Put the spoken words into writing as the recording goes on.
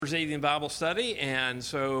Evening Bible study, and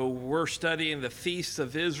so we're studying the Feast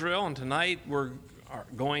of Israel, and tonight we're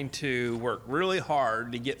going to work really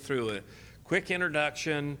hard to get through a quick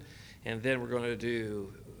introduction, and then we're going to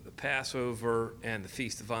do the Passover and the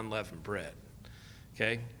Feast of Unleavened Bread.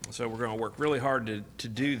 Okay, so we're going to work really hard to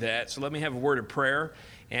do that. So let me have a word of prayer,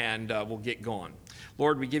 and we'll get going.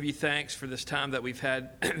 Lord, we give you thanks for this time that we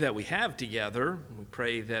have together. We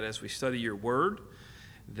pray that as we study your word,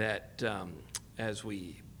 that as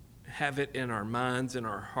we have it in our minds and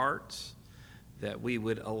our hearts, that we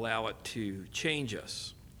would allow it to change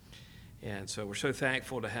us. And so we're so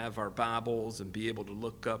thankful to have our Bibles and be able to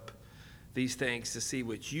look up these things to see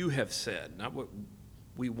what you have said, not what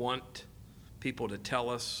we want people to tell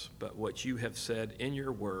us, but what you have said in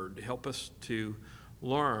your word. Help us to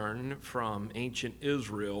learn from ancient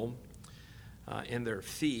Israel in their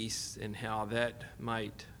feasts and how that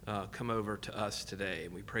might come over to us today.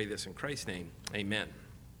 And we pray this in Christ's name. Amen.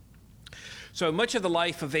 So much of the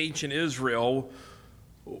life of ancient Israel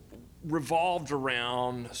revolved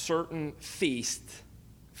around certain feasts,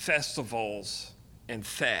 festivals, and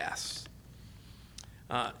fasts.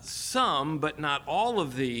 Some, but not all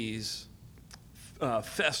of these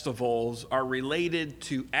festivals are related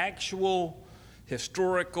to actual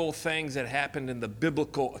historical things that happened in the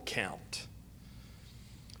biblical account.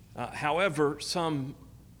 However, some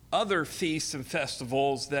other feasts and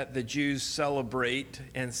festivals that the Jews celebrate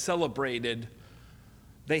and celebrated,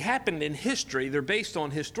 they happened in history. They're based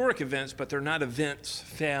on historic events, but they're not events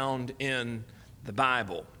found in the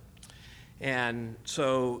Bible. And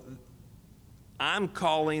so I'm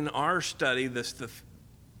calling our study this the...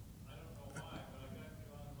 I don't know why, but I got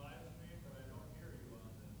you on live stream, but I don't hear you on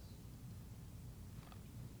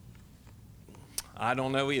this. I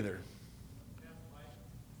don't know either.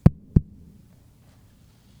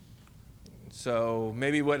 So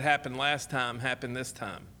maybe what happened last time happened this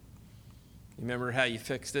time. You remember how you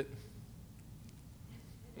fixed it?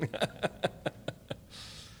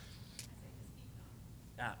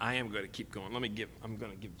 I am going to keep going. I'm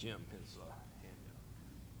going to give Jim his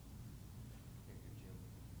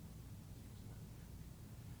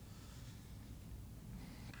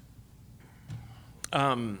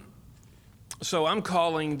handout. So I'm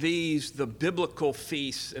calling these the biblical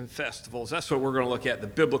feasts and festivals. That's what we're going to look at, the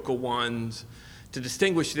biblical ones, to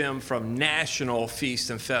distinguish them from national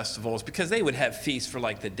feasts and festivals, because they would have feasts for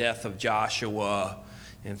like the death of Joshua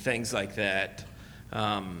and things like that.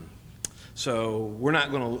 So we're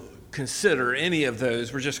not going to consider any of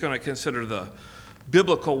those. We're just going to consider the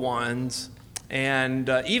biblical ones. And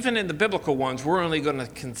even in the biblical ones, we're only going to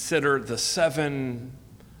consider the 7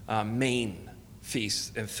 main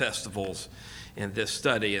feasts and festivals in this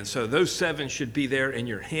study. And so those 7 should be there in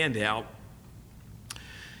your handout.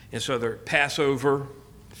 And so they're Passover,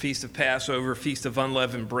 Feast of Passover, Feast of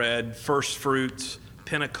Unleavened Bread, First Fruits,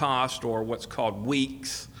 Pentecost, or what's called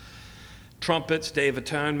Weeks, Trumpets, Day of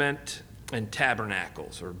Atonement, and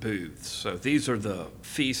Tabernacles, or Booths. So these are the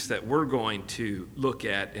feasts that we're going to look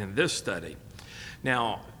at in this study.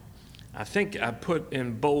 Now, I think I put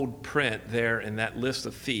in bold print there in that list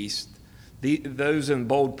of feasts, those in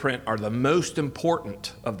bold print are the most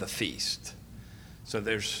important of the feast. So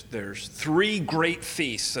there's 3 great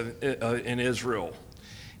feasts in Israel,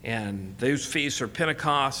 and those feasts are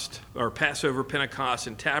Pentecost, or Passover, Pentecost,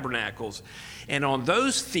 and Tabernacles. And on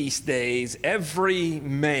those feast days, every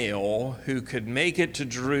male who could make it to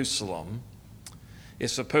Jerusalem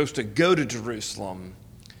is supposed to go to Jerusalem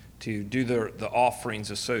to do the offerings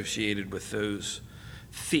associated with those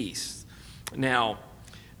feasts. Now,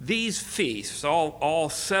 these feasts, all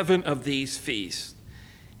 7 of these feasts,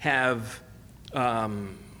 have, I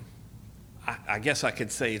guess I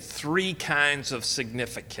could say, 3 kinds of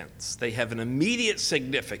significance. They have an immediate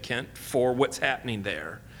significance for what's happening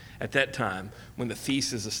there at that time when the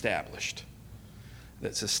feast is established.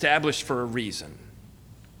 That's established for a reason.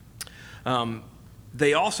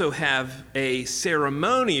 They also have a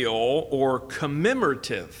ceremonial or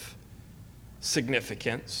commemorative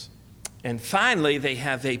significance. And finally, they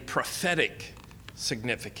have a prophetic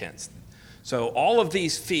significance. So all of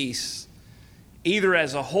these feasts, either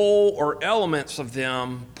as a whole or elements of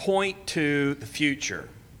them, point to the future.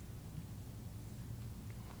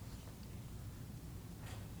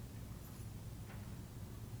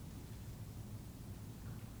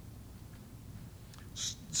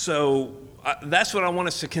 So that's what I want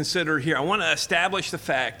us to consider here. I want to establish the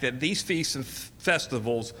fact that these feasts and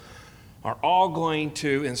festivals are all going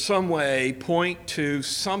to, in some way, point to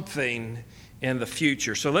something in the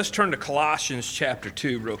future. So let's turn to Colossians chapter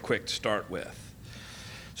 2 real quick to start with.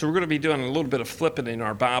 So we're going to be doing a little bit of flipping in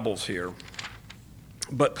our Bibles here.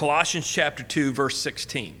 but Colossians chapter 2, verse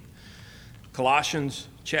 16. Colossians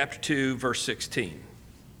chapter 2, verse 16.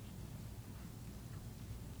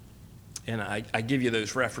 And I give you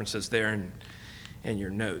those references there in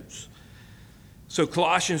your notes. So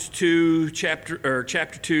Colossians 2, chapter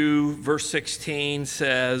 2, verse 16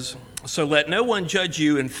 says, "So let no one judge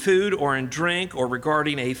you in food or in drink or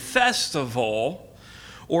regarding a festival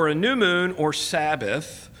or a new moon or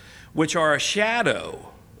Sabbath, which are a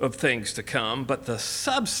shadow of things to come, but the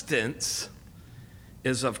substance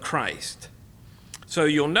is of Christ." So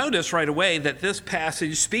you'll notice right away that this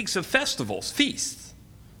passage speaks of festivals, feasts,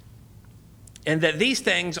 and that these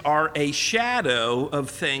things are a shadow of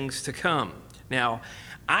things to come. Now,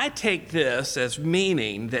 I take this as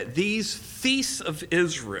meaning that these feasts of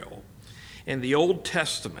Israel in the Old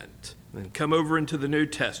Testament, and come over into the New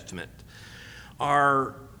Testament,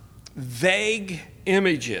 are vague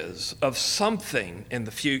images of something in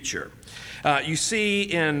the future. You see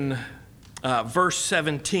in verse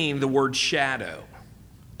 17 the word shadow.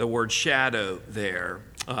 The word shadow there,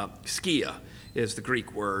 skia is the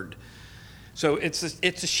Greek word. So it's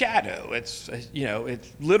a shadow. It's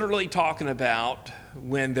literally talking about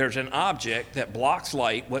when there's an object that blocks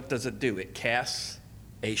light, what does it do? It casts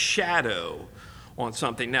a shadow on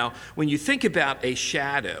something. Now, when you think about a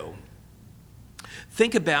shadow,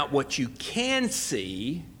 think about what you can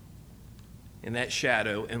see in that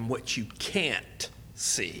shadow and what you can't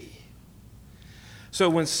see. So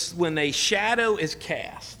when a shadow is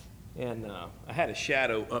cast, and I had a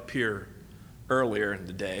shadow up here earlier in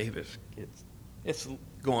the day, but it's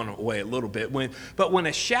going away a little bit. But when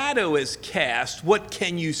a shadow is cast, what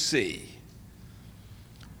can you see?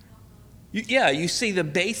 You see the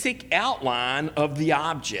basic outline of the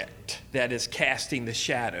object that is casting the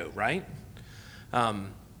shadow, right?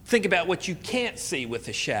 Think about what you can't see with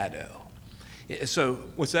a shadow. So,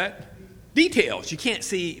 what's that? Details. You can't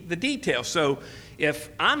see the details. So, if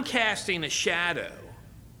I'm casting a shadow,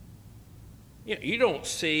 you don't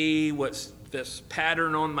see what's this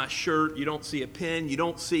pattern on my shirt. You don't see a pen. You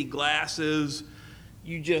don't see glasses.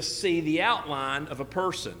 You just see the outline of a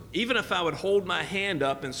person. Even if I would hold my hand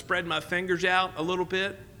up and spread my fingers out a little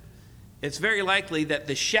bit, it's very likely that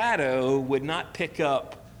the shadow would not pick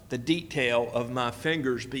up the detail of my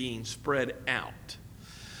fingers being spread out.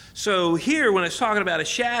 So here, when it's talking about a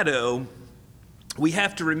shadow, we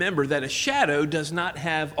have to remember that a shadow does not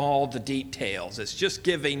have all the details. It's just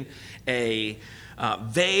giving a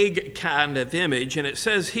vague kind of image, and it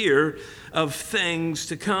says here of things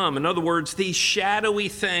to come. In other words, these shadowy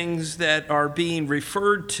things that are being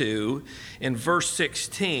referred to in verse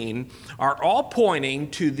 16 are all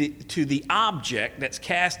pointing to the object that's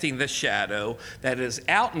casting the shadow that is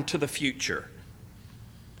out into the future.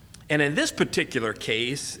 And in this particular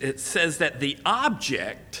case, it says that the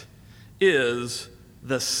object is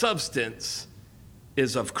the substance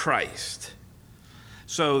is of Christ.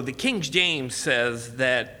 So the King James says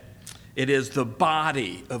that it is the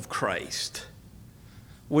body of Christ,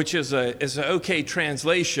 which is an okay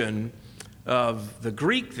translation of the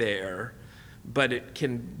Greek there, but it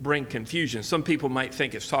can bring confusion. Some people might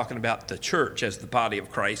think it's talking about the church as the body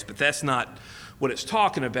of Christ, but that's not what it's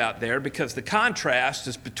talking about there, because the contrast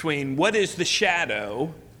is between what is the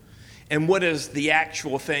shadow and what is the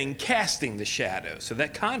actual thing casting the shadow. So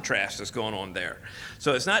that contrast is going on there.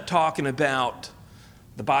 So it's not talking about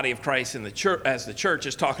the body of Christ in the church as the church.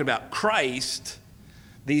 Is talking about Christ.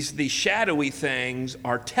 These shadowy things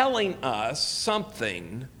are telling us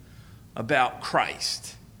something about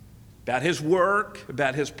Christ, about his work,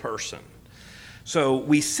 about his person. So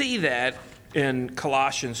we see that in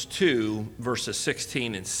Colossians 2, verses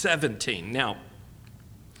 16 and 17. Now,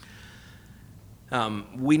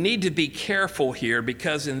 we need to be careful here,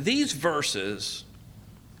 because in these verses,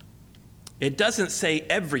 it doesn't say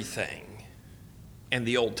everything in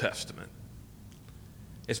the Old Testament.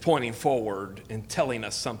 It's pointing forward and telling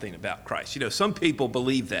us something about Christ. Some people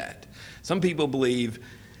believe that. Some people believe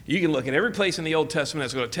you can look at every place in the Old Testament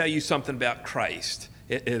that's going to tell you something about Christ.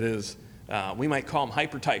 It is, we might call them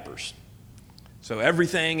hypertypers. So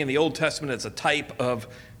everything in the Old Testament is a type of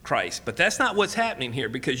Christ. But that's not what's happening here,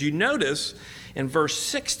 because you notice in verse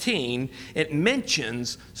 16, it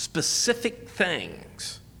mentions specific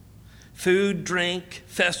things. Food, drink,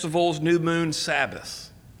 festivals, new moon,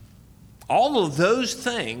 Sabbath. All of those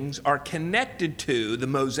things are connected to the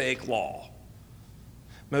Mosaic law.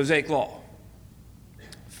 Mosaic law.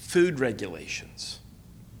 Food regulations.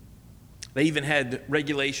 They even had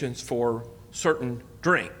regulations for certain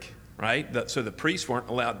drink, right? So the priests weren't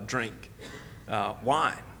allowed to drink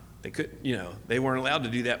wine. They weren't allowed to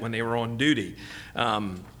do that when they were on duty.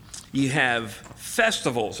 You have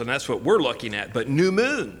festivals, and that's what we're looking at, but new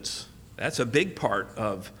moons, that's a big part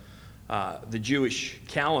of the Jewish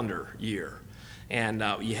calendar year. And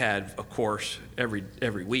you had, of course,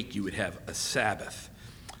 every week you would have a Sabbath.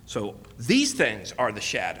 So these things are the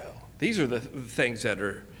shadow. These are the things that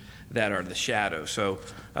are the shadow. So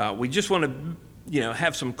we just want to,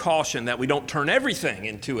 have some caution that we don't turn everything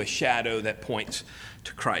into a shadow that points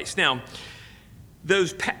to Christ. Now,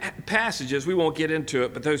 those passages, we won't get into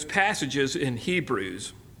it, but those passages in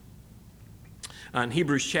Hebrews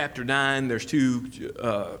chapter 9, there's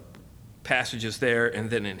two passages there, and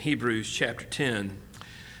then in Hebrews chapter 10,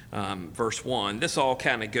 verse 1, this all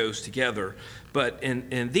kind of goes together. But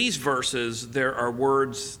in these verses, there are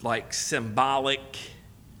words like symbolic.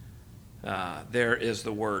 There is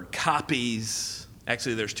the word copies.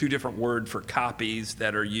 Actually, there's two different words for copies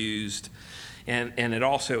that are used. And it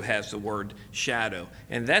also has the word shadow.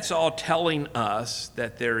 And that's all telling us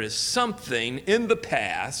that there is something in the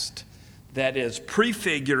past that is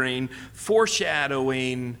prefiguring,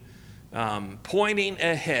 foreshadowing, pointing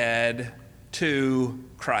ahead to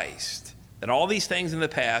Christ. That all these things in the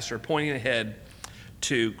past are pointing ahead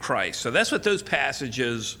to Christ. So that's what those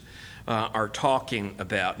passages are talking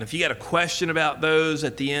about. And if you got a question about those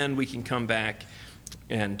at the end, we can come back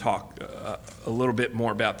and talk a little bit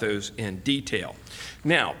more about those in detail.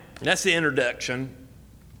 Now, that's the introduction.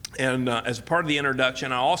 And as a part of the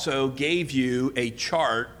introduction, I also gave you a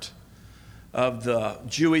chart of the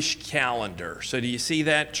Jewish calendar. So do you see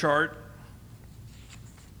that chart?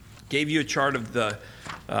 Gave you a chart of the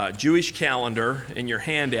Jewish calendar in your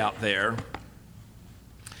handout there.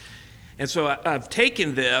 And so I've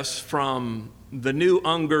taken this from the New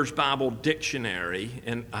Unger's Bible Dictionary,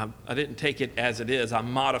 and I didn't take it as it is. I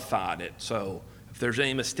modified it. So if there's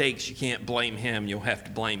any mistakes, you can't blame him. You'll have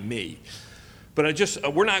to blame me. But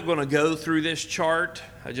we're not going to go through this chart.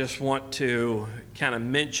 I just want to kind of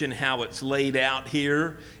mention how it's laid out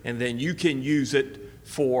here, and then you can use it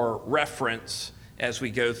for reference as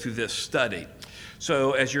we go through this study.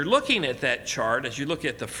 So as you're looking at that chart, as you look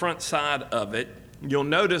at the front side of it, you'll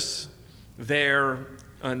notice there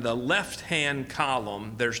on the left-hand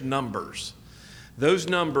column, there's numbers. Those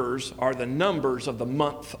numbers are the numbers of the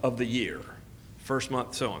month of the year. First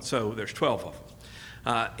month, so on. So there's 12 of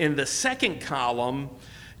them. In the second column,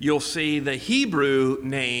 you'll see the Hebrew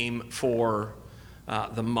name for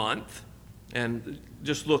the month. And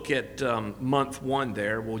just look at month 1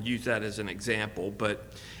 there. We'll use that as an example.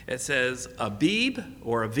 But it says Abib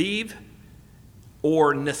or Aviv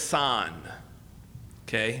or Nisan.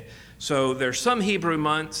 Okay? So there's some Hebrew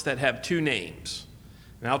months that have 2 names.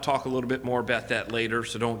 And I'll talk a little bit more about that later,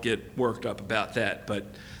 so don't get worked up about that. But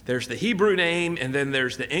there's the Hebrew name, and then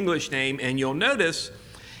there's the English name. And you'll notice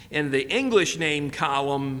in the English name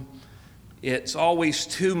column, it's always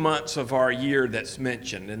 2 months of our year that's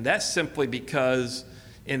mentioned. And that's simply because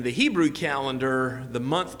in the Hebrew calendar, the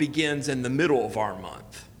month begins in the middle of our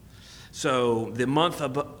month. So the month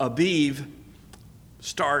of Aviv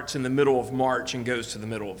starts in the middle of March and goes to the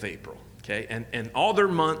middle of April, okay? And all their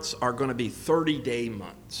months are going to be 30-day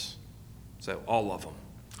months, so all of them.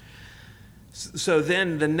 So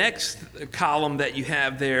then the next column that you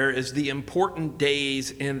have there is the important days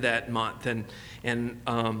in that month.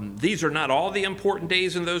 And these are not all the important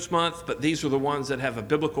days in those months, but these are the ones that have a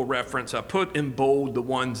biblical reference. I put in bold the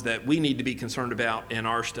ones that we need to be concerned about in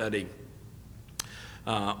our study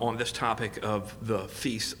on this topic of the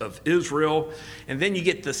feasts of Israel. And then you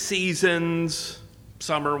get the seasons,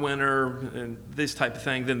 summer, winter, and this type of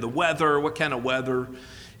thing. Then the weather, what kind of weather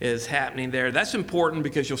is happening there. That's important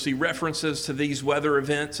because you'll see references to these weather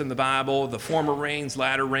events in the Bible, the former rains,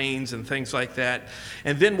 latter rains, and things like that.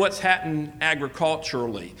 And then what's happened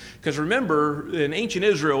agriculturally. Because remember, in ancient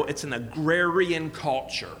Israel, it's an agrarian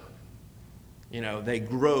culture. They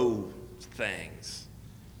grow things.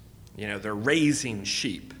 They're raising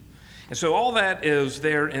sheep. And so all that is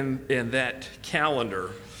there in that calendar.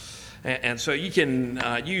 And so you can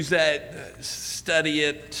use that, study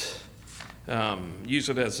it, use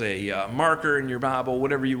it as a marker in your Bible,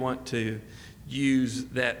 whatever you want to use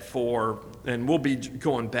that for. And we'll be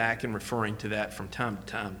going back and referring to that from time to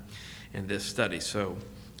time in this study. So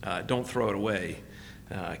don't throw it away.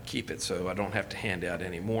 Keep it so I don't have to hand out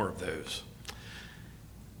any more of those.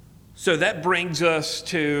 So that brings us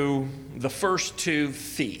to the first 2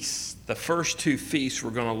 feasts. The first 2 feasts we're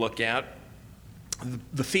going to look at.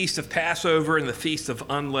 The Feast of Passover and the Feast of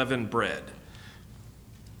Unleavened Bread.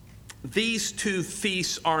 These 2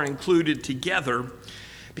 feasts are included together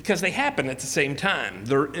because they happen at the same time.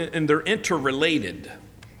 They're interrelated.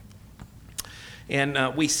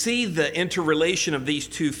 And we see the interrelation of these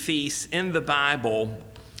 2 feasts in the Bible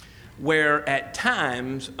where at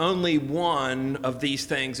times only one of these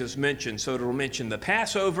things is mentioned. So it'll mention the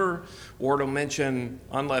Passover or it'll mention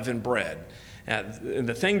unleavened bread. And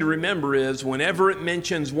the thing to remember is whenever it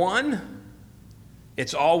mentions one,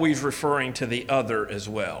 it's always referring to the other as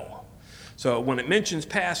well. So when it mentions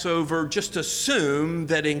Passover, just assume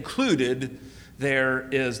that included there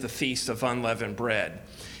is the Feast of Unleavened Bread.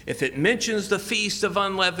 If it mentions the Feast of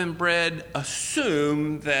Unleavened Bread,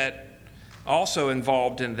 assume that also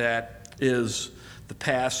involved in that is the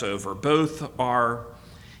Passover. Both are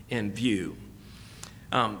in view.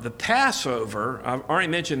 The Passover, I've already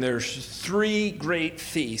mentioned there's 3 great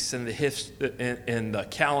feasts in the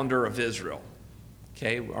calendar of Israel.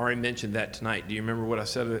 Okay, we already mentioned that tonight. Do you remember what I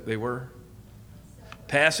said they were?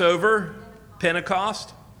 Passover,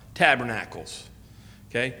 Pentecost, Tabernacles.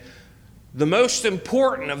 Okay, the most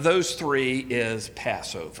important of those 3 is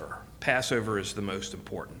Passover. Passover is the most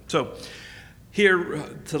important. So here,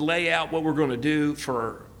 to lay out what we're going to do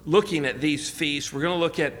for looking at these feasts, we're going to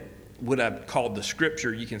look at what I've called the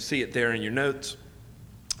scripture. You can see it there in your notes,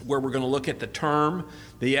 where we're going to look at the term,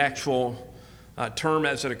 the actual term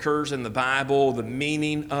as it occurs in the Bible, the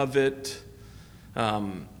meaning of it,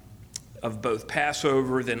 of both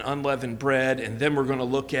Passover, then unleavened bread, and then we're going to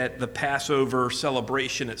look at the Passover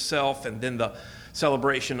celebration itself, and then the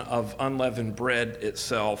celebration of unleavened bread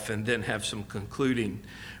itself, and then have some concluding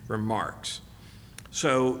remarks.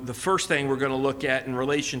 So the first thing we're going to look at in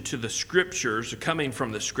relation to the scriptures, coming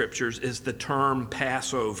from the scriptures, is the term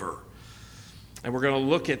Passover. And we're going to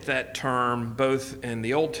look at that term both in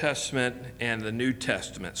the Old Testament and the New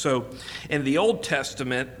Testament. So in the Old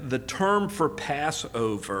Testament, the term for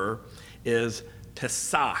Passover is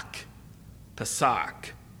Pesach.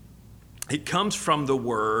 Pesach. It comes from the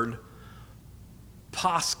word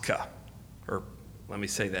Pascha, or let me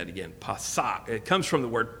say that again, Pesach. It comes from the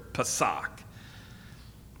word Pesach.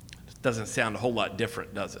 It doesn't sound a whole lot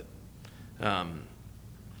different, does it?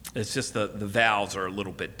 It's just the vowels are a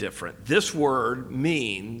little bit different. This word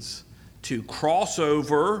means to cross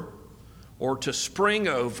over or to spring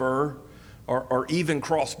over or even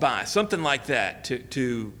cross by, something like that,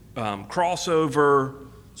 to cross over,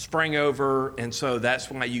 spring over, and so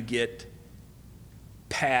that's why you get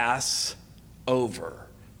pass over,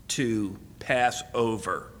 to pass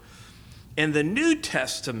over. In the New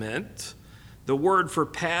Testament, the word for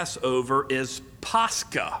Passover is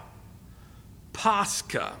Pascha.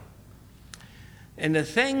 Pascha. And the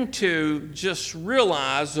thing to just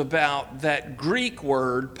realize about that Greek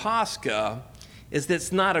word, Pascha, is that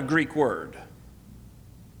it's not a Greek word.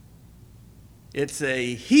 It's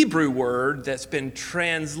a Hebrew word that's been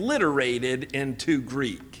transliterated into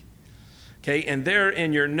Greek. Okay, and there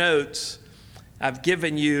in your notes, I've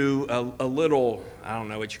given you a little, I don't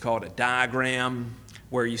know what you call it, a diagram,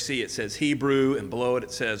 where you see it says Hebrew, and below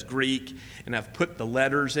it says Greek, and I've put the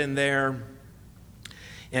letters in there.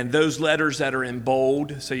 And those letters that are in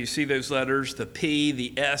bold, so you see those letters, the P,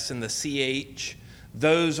 the S, and the CH,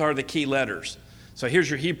 those are the key letters. So here's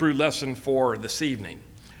your Hebrew lesson for this evening.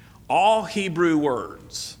 All Hebrew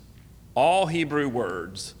words are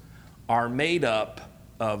made up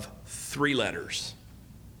of 3 letters.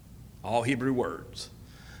 All Hebrew words.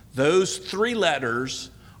 Those 3 letters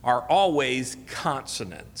are always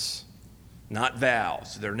consonants, not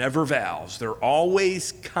vowels. They're never vowels. They're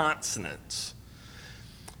always consonants.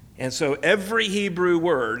 And so every Hebrew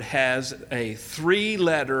word has a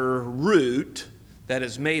 3-letter root that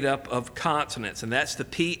is made up of consonants, and that's the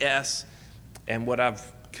PS, and what I've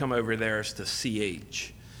come over there is the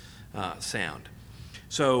CH sound.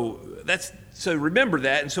 So remember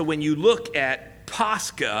that, and so when you look at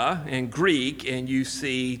Pascha in Greek and you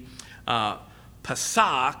see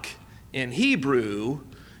Pesach in Hebrew,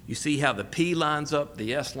 you see how the P lines up,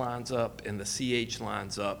 the S lines up, and the CH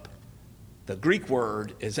lines up. The Greek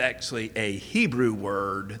word is actually a Hebrew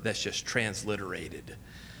word that's just transliterated.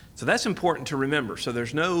 So that's important to remember. So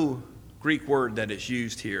there's no Greek word that is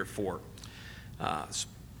used here for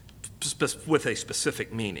with a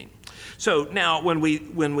specific meaning. So now when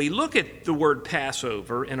we look at the word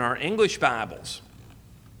Passover in our English Bibles,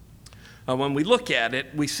 when we look at it,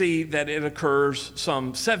 we see that it occurs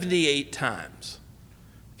some 78 times.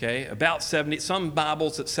 Okay, about 70, some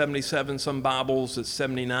Bibles at 77, some Bibles at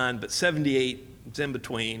 79, but 78 is in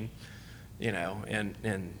between,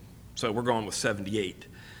 and so we're going with 78.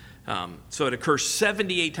 So it occurs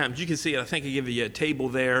 78 times. You can see it, I think I give you a table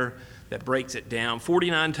there that breaks it down.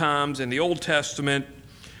 49 times in the Old Testament,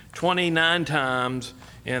 29 times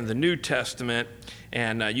in the New Testament,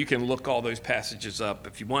 and you can look all those passages up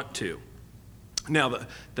if you want to. Now,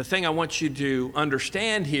 the thing I want you to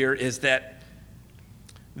understand here is that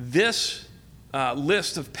this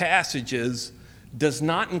list of passages does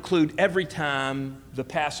not include every time the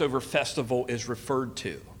Passover festival is referred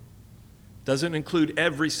to. Doesn't include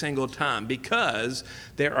every single time, because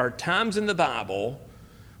there are times in the Bible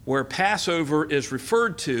where Passover is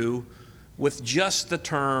referred to with just the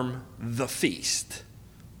term the feast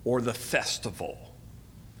or the festival.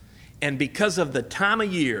 And because of the time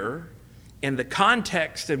of year and the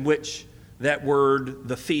context in which that word,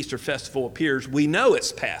 the feast or festival, appears, we know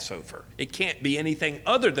it's Passover. It can't be anything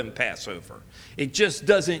other than Passover. It just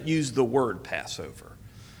doesn't use the word Passover.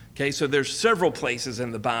 Okay, so there's several places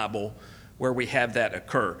in the Bible where we have that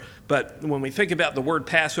occur. But when we think about the word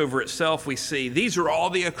Passover itself, we see these are all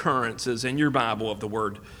the occurrences in your Bible of the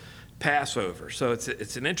word Passover. So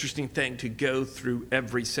it's an interesting thing to go through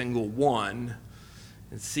every single one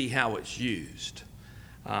and see how it's used.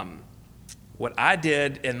 What I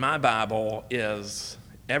did in my Bible is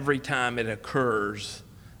every time it occurs,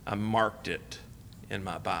 I marked it in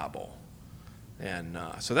my Bible. And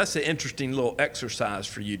so that's an interesting little exercise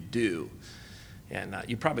for you to do. And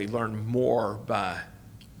you probably learn more by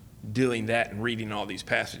doing that and reading all these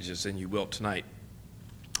passages than you will tonight.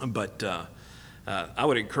 But I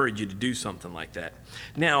would encourage you to do something like that.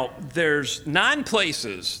 Now, there's 9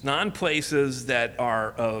 places that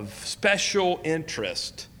are of special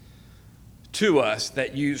interest to us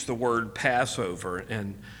that use the word Passover.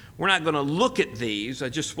 And we're not going to look at these. I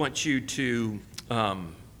just want you to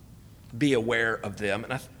be aware of them.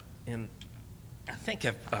 And I think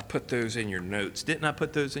I put those in your notes. Didn't I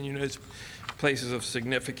put those in your notes? Places of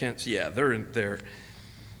significance. Yeah, they're in there.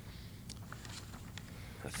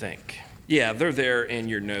 I think. Yeah, they're there in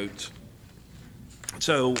your notes.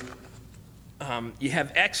 So you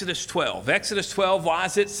have Exodus 12. Exodus 12, why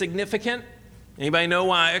is it significant? Anybody know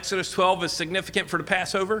why Exodus 12 is significant for the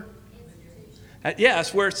Passover? Yeah,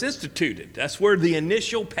 that's where it's instituted. That's where the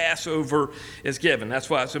initial Passover is given. That's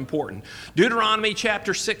why it's important. Deuteronomy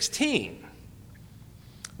chapter 16.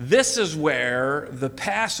 This is where the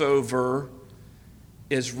Passover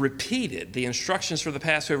is repeated. The instructions for the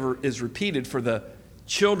Passover is repeated for the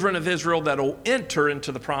children of Israel that will enter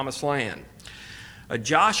into the promised land.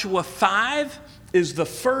 Joshua 5 is the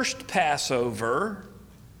first Passover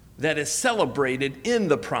that is celebrated in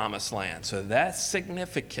the promised land. So that's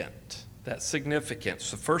significant. That's significant.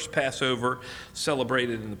 It's the first Passover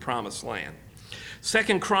celebrated in the promised land.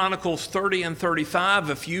 2 Chronicles 30 and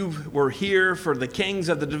 35, if you were here for the kings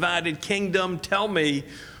of the divided kingdom, tell me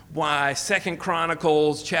why 2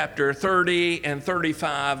 Chronicles chapter 30 and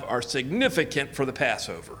 35 are significant for the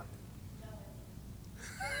Passover.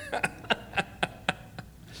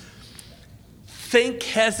 Think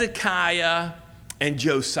Hezekiah and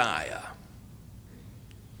Josiah.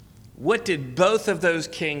 What did both of those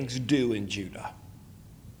kings do in Judah?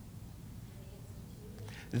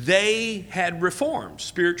 They had reforms,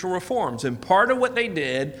 spiritual reforms, and part of what they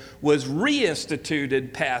did was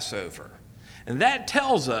reinstituted Passover. And that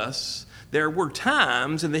tells us there were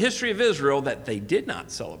times in the history of Israel that they did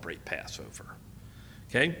not celebrate Passover.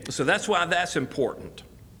 Okay, so that's why that's important.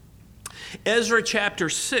 Ezra chapter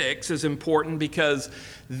 6 is important because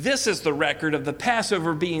this is the record of the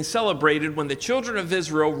Passover being celebrated when the children of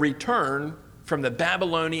Israel return from the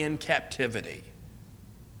Babylonian captivity.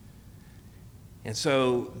 And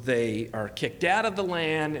so they are kicked out of the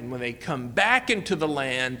land, and when they come back into the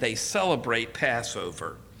land, they celebrate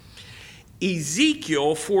Passover.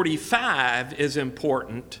 Ezekiel 45 is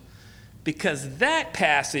important because that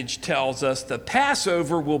passage tells us the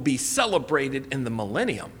Passover will be celebrated in the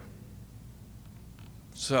millennium.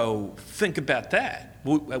 So think about that.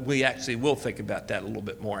 We actually will think about that a little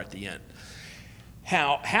bit more at the end.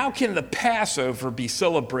 How can the Passover be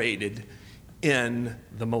celebrated in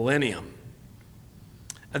the millennium?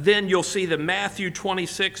 And then you'll see the Matthew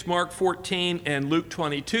 26, Mark 14, and Luke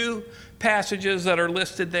 22 passages that are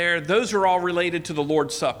listed there. Those are all related to the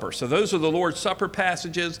Lord's Supper. So those are the Lord's Supper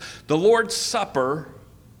passages. The Lord's Supper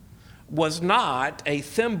was not a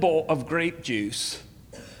thimble of grape juice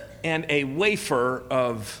and a wafer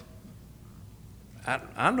of,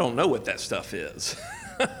 I don't know what that stuff is,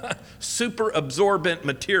 super absorbent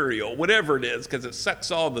material, whatever it is, because it sucks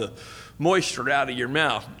all the moisture out of your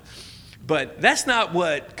mouth. But that's not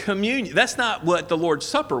what that's not what the Lord's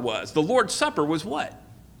Supper was. The Lord's Supper was what?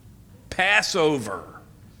 Passover.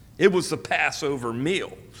 It was the Passover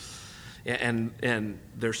meal. And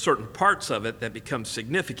there's certain parts of it that become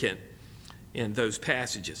significant in those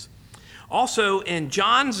passages. Also in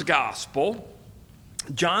John's Gospel,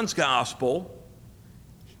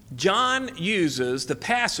 John uses the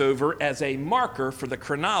Passover as a marker for the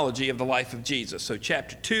chronology of the life of Jesus. So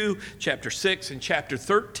chapter 2, chapter 6, and chapter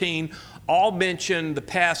 13 all mention the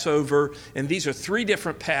Passover, and these are three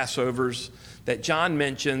different Passovers that John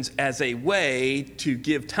mentions as a way to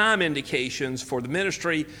give time indications for the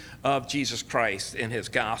ministry of Jesus Christ and his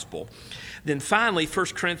gospel. Then finally, 1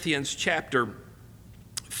 Corinthians chapter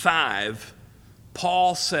 5,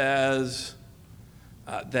 Paul says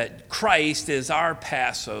that Christ is our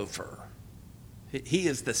Passover. He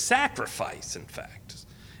is the sacrifice, in fact.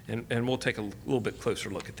 And we'll take a little bit closer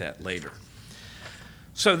look at that later.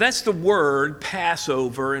 So that's the word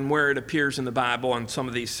Passover and where it appears in the Bible in some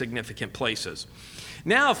of these significant places.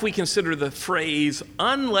 Now, if we consider the phrase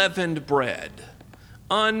unleavened bread,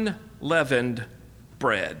 unleavened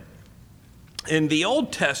bread. In the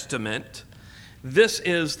Old Testament, this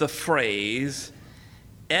is the phrase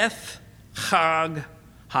Eth Chag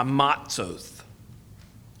Hamatzoth.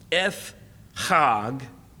 Eth Chag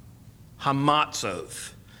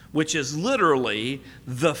Hamatzoth, which is literally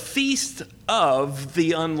the feast of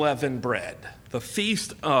the unleavened bread. The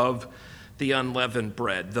feast of the unleavened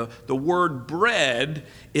bread. The word bread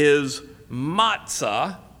is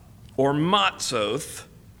matzah or matzoth,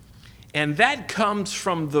 and that comes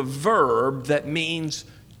from the verb that means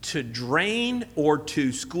to drain or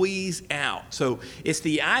to squeeze out. So it's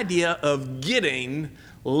the idea of getting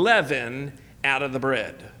leaven out of the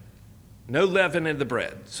bread. No leaven in the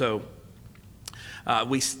bread. So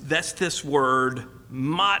that's this word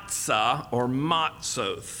matzah or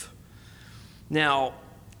matzoth. Now,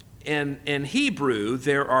 in Hebrew,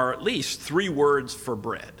 there are at least three words for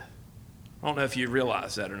bread. I don't know if you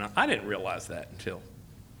realize that or not. I didn't realize that until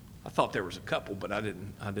I thought there was a couple, but I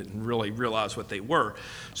didn't really realize what they were.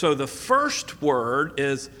 So the first word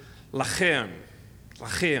is lachem.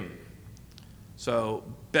 Lachem. So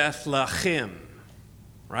Bethlehem,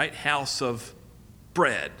 right? House of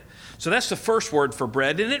bread. So that's the first word for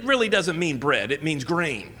bread, and it really doesn't mean bread. It means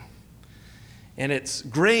grain. And it's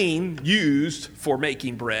grain used for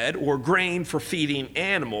making bread or grain for feeding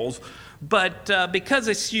animals. But because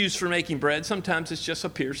it's used for making bread, sometimes it just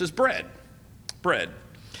appears as bread. Bread.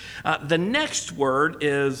 The next word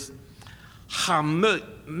is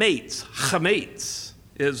chametz. Chametz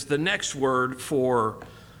is the next word for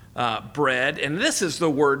bread, and this is the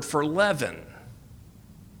word for leaven.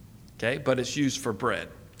 Okay, but it's used for bread.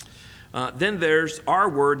 Then there's our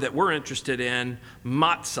word that we're interested in,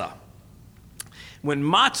 matzah. When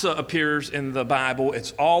matzah appears in the Bible,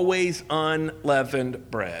 it's always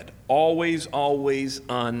unleavened bread. Always, always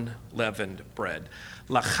unleavened bread.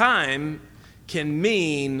 Lachaim can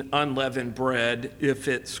mean unleavened bread if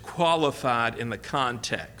it's qualified in the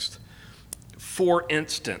context. For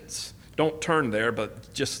instance, don't turn there,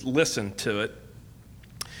 but just listen to it.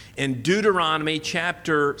 In Deuteronomy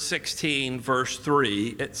chapter 16, verse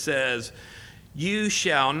 3, it says, "You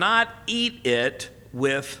shall not eat it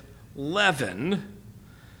with leaven.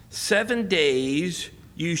 7 days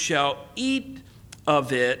you shall eat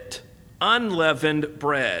of it unleavened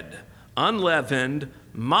bread." Unleavened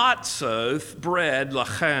matzoth bread,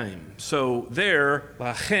 lachem. So there,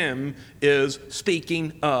 lachem is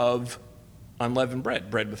speaking of unleavened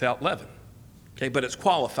bread, bread without leaven. Okay, but it's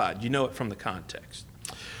qualified. You know it from the context.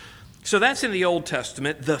 So that's in the Old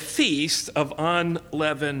Testament, the feast of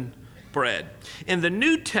unleavened bread. In the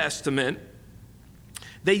New Testament,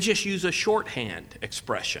 they just use a shorthand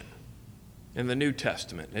expression in the New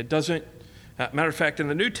Testament. It doesn't, matter of fact, in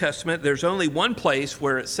the New Testament, there's only one place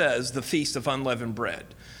where it says the Feast of Unleavened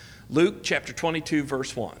Bread. Luke chapter 22,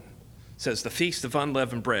 verse 1 says the Feast of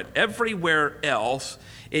Unleavened Bread. Everywhere else,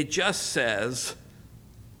 it just says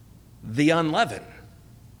the unleavened.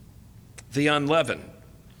 The unleavened.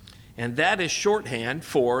 And that is shorthand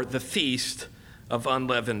for the Feast of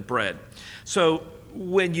Unleavened Bread. So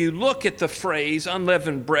when you look at the phrase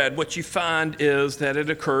unleavened bread, what you find is that it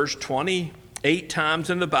occurs 28 times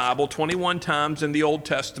in the Bible, 21 times in the Old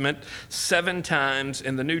Testament, 7 times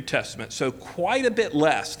in the New Testament. So quite a bit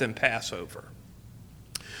less than Passover.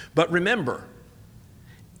 But remember,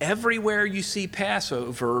 everywhere you see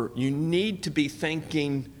Passover, you need to be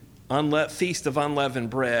thinking Feast of Unleavened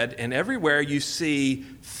Bread, and everywhere you see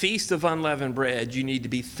Feast of Unleavened Bread, you need to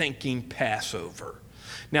be thinking Passover.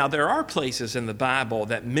 Now, there are places in the Bible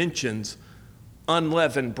that mentions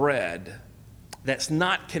unleavened bread that's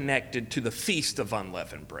not connected to the Feast of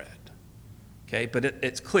Unleavened Bread. Okay, but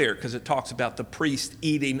it's clear because it talks about the priest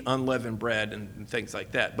eating unleavened bread and things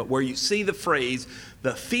like that. But where you see the phrase,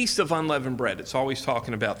 the Feast of Unleavened Bread, it's always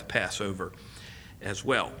talking about the Passover as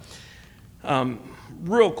well.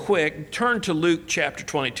 Real quick, turn to Luke chapter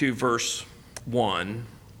 22, verse 1.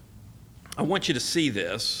 I want you to see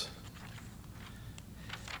this,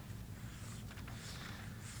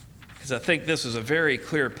 because because I think this is a very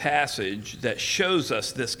clear passage that shows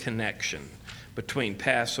us this connection between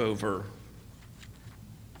Passover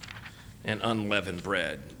and unleavened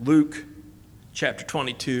bread. Luke chapter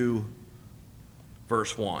 22,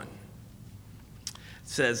 verse 1. It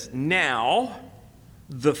says, "Now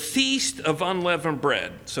the feast of unleavened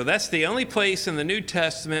bread." So that's the only place in the New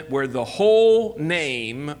Testament where the whole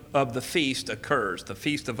name of the feast occurs, the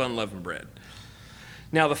feast of unleavened bread.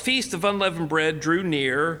 "Now the feast of unleavened bread drew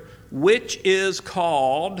near, which is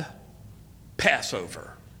called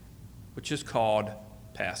Passover." Which is called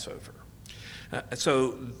Passover.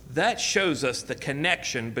 So that shows us the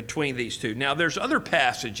connection between these two. Now there's other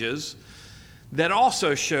passages that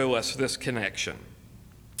also show us this connection.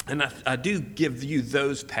 And I do give you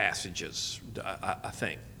those passages, I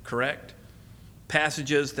think, correct?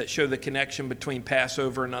 Passages that show the connection between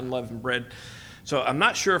Passover and unleavened bread. So I'm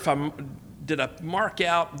not sure if did I mark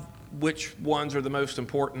out which ones are the most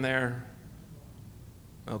important there?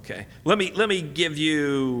 Okay. Let me give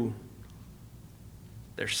you,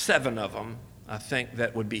 there's 7 of them, I think,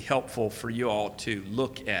 that would be helpful for you all to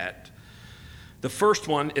look at. The first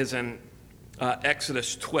one is in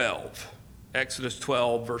Exodus 12. Exodus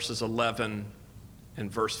 12, verses 11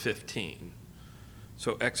 and verse 15.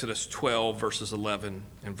 So Exodus 12, verses 11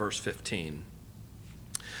 and verse 15.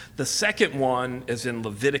 The second one is in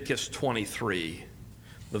Leviticus 23.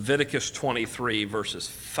 Leviticus 23, verses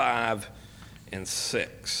 5 and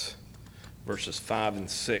 6. Verses 5 and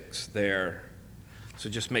 6 there. So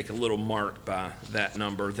just make a little mark by that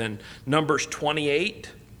number. Then Numbers 28,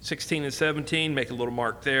 16 and 17, make a little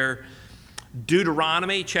mark there.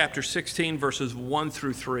 Deuteronomy chapter 16, verses 1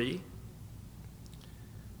 through 3.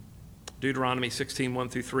 Deuteronomy 16, 1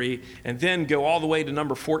 through 3. And then go all the way to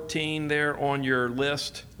number 14 there on your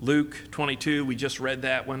list. Luke 22, we just read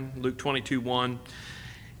that one. Luke 22, 1.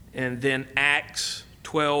 And then Acts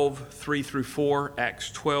 12, 3 through 4.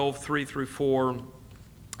 Acts 12, 3 through 4.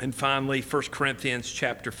 And finally, 1 Corinthians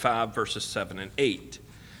chapter 5, verses 7 and 8.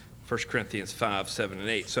 1 Corinthians 5, 7 and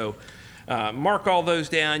 8. So mark all those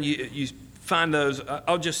down. You find those.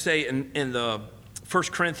 I'll just say in the 1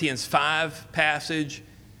 Corinthians 5 passage,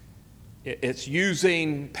 it's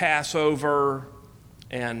using Passover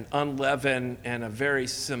and unleavened in a very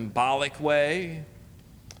symbolic way,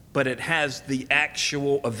 but it has the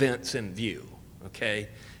actual events in view, okay?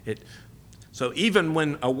 So even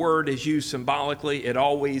when a word is used symbolically, it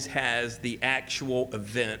always has the actual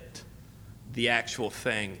event, the actual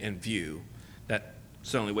thing in view. That's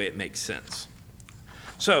the only way it makes sense.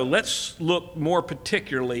 So let's look more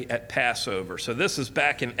particularly at Passover. So this is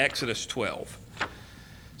back in Exodus 12.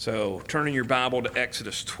 So turning your Bible to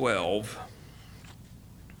Exodus 12.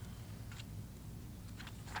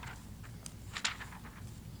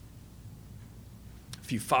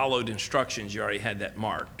 If you followed instructions, you already had that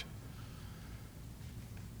marked.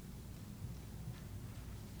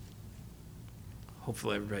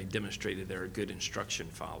 Hopefully everybody demonstrated they're a good instruction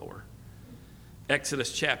follower.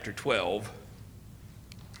 Exodus chapter 12.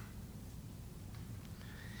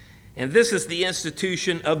 And this is the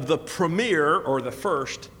institution of the premier or the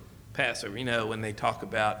first Passover. You know, when they talk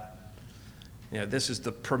about, this is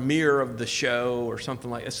the premiere of the show or something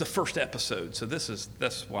like that. It's the first episode. So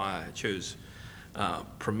that's why I chose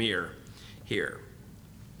premiere here.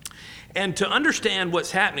 And to understand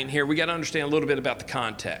what's happening here, we got to understand a little bit about the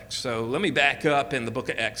context. So let me back up in the book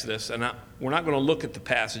of Exodus, and we're not going to look at the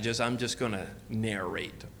passages. I'm just going to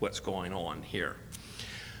narrate what's going on here.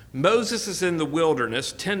 Moses is in the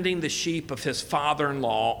wilderness tending the sheep of his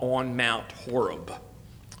father-in-law on Mount Horeb.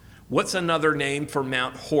 What's another name for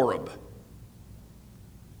Mount Horeb?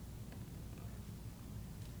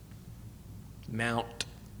 Mount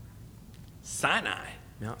Sinai.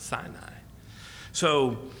 Mount Sinai.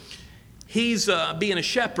 So he's being a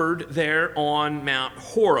shepherd there on Mount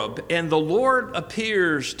Horeb, and the Lord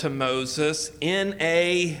appears to Moses in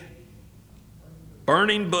a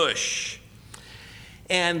burning bush.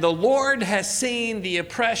 And the Lord has seen the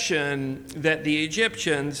oppression that the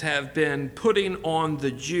Egyptians have been putting on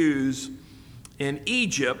the Jews in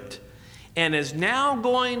Egypt, and is now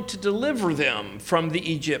going to deliver them from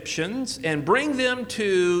the Egyptians and bring them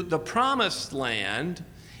to the promised land,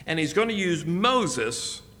 and he's going to use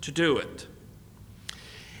Moses to do it.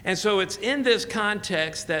 And so it's in this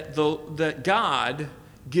context that God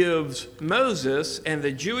gives Moses and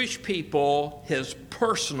the Jewish people his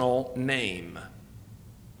personal name.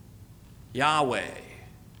 Yahweh,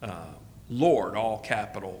 Lord, all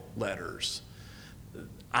capital letters.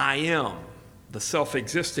 I am, the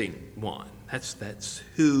self-existing one. That's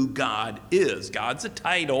who God is. God's a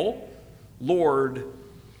title. Lord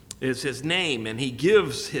is his name, and he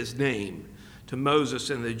gives his name to Moses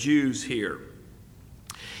and the Jews here.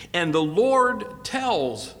 And the Lord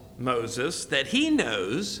tells Moses that he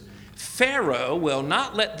knows Pharaoh will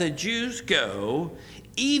not let the Jews go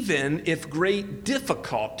even if great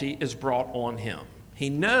difficulty is brought on him. He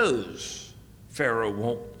knows Pharaoh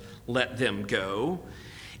won't let them go.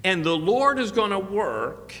 And the Lord is going to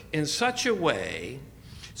work in such a way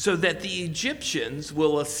so that the Egyptians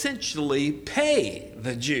will essentially pay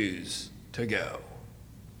the Jews to go.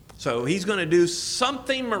 So he's going to do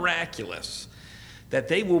something miraculous that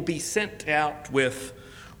they will be sent out with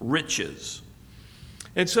riches.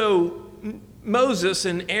 And so Moses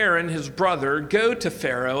and Aaron, his brother, go to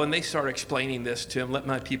Pharaoh and they start explaining this to him. Let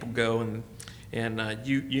my people go, and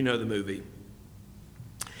you know the movie.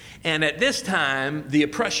 And at this time, the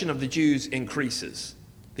oppression of the Jews increases.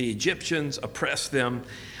 The Egyptians oppress them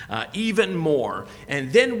even more.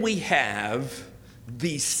 And then we have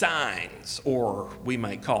these signs, or we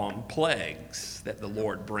might call them plagues, that the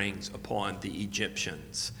Lord brings upon the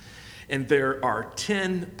Egyptians. And there are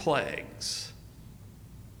 10 plagues.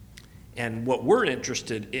 And what we're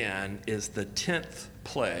interested in is the 10th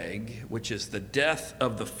plague, which is the death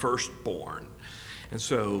of the firstborn. And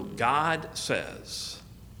so God says,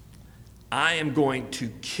 I am going to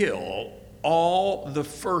kill all the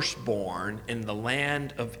firstborn in the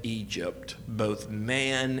land of Egypt, both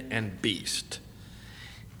man and beast.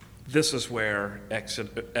 This is where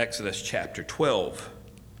Exodus chapter 12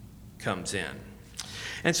 comes in.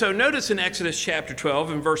 And so notice in Exodus chapter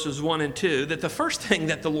 12 in verses 1 and 2 that the first thing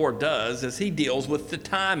that the Lord does is he deals with the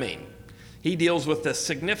timing. He deals with the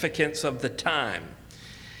significance of the time.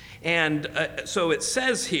 And so it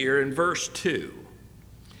says here in verse 2,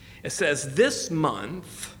 it says, this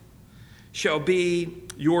month shall be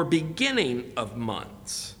your beginning of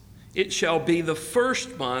months. It shall be the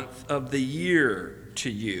first month of the year to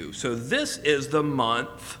you. So this is the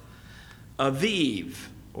month Aviv,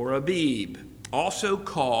 or Abib, also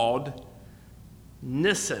called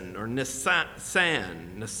Nisan, or Nisan,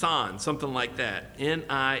 something like that,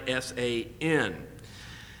 Nisan.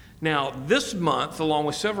 Now, this month, along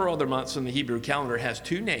with several other months in the Hebrew calendar, has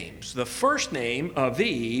two names. The first name,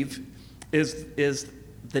 Aviv, is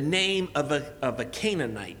the name of a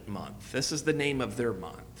Canaanite month. This is the name of their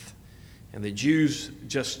month. And the Jews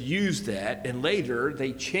just used that, and later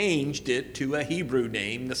they changed it to a Hebrew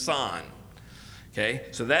name, Nisan. Okay,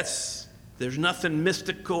 so there's nothing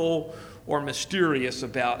mystical or mysterious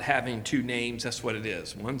about having two names. That's what it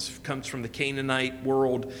is. One comes from the Canaanite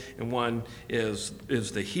world, and one is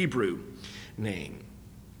the Hebrew name.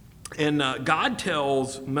 And God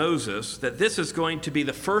tells Moses that this is going to be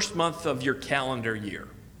the first month of your calendar year.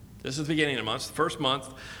 This is the beginning of the month, the first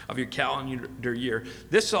month of your calendar year.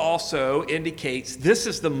 This also indicates this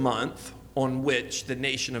is the month on which the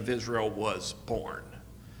nation of Israel was born.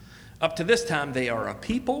 Up to this time, they are a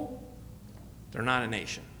people. They're not a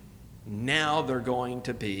nation. Now they're going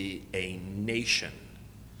to be a nation.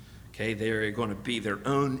 Okay, they're going to be their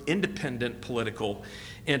own independent political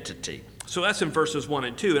entity. So that's in verses 1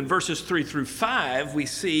 and 2. In verses 3 through 5, we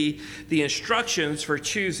see the instructions for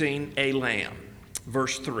choosing a lamb.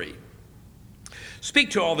 Verse 3.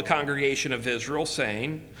 Speak to all the congregation of Israel,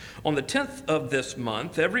 saying, on the 10th of this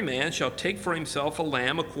month, every man shall take for himself a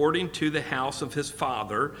lamb according to the house of his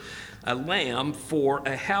father, a lamb for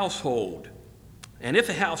a household. And if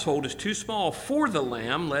a household is too small for the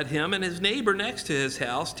lamb, let him and his neighbor next to his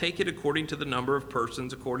house take it according to the number of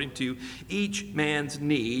persons, according to each man's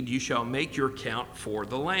need. You shall make your count for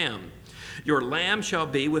the lamb. Your lamb shall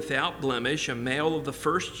be without blemish, a male of the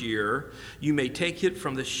first year. You may take it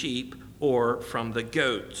from the sheep or from the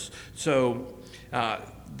goats. So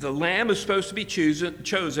the lamb is supposed to be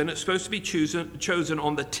chosen. It's supposed to be chosen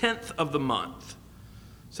on the 10th of the month.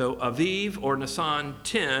 So Aviv, or Nisan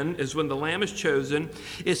 10, is when the lamb is chosen.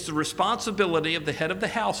 It's the responsibility of the head of the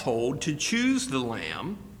household to choose the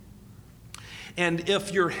lamb. And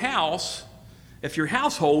if your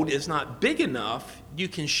household is not big enough, you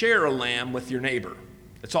can share a lamb with your neighbor.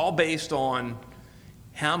 It's all based on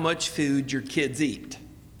how much food your kids eat.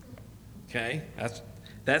 Okay?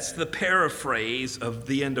 That's the paraphrase of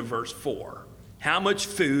the end of verse 4. How much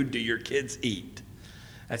food do your kids eat?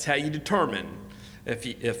 That's how you determine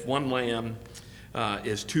if one lamb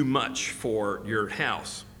is too much for your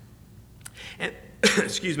house. And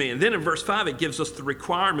excuse me. And then in verse 5, it gives us the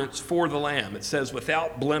requirements for the lamb. It says,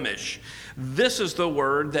 without blemish. This is the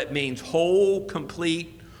word that means whole,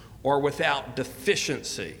 complete, or without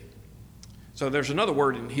deficiency. So there's another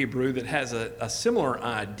word in Hebrew that has a similar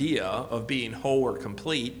idea of being whole or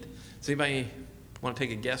complete. Does anybody want to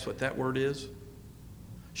take a guess what that word is?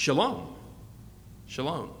 Shalom.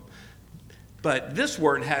 Shalom. But this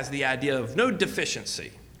word has the idea of no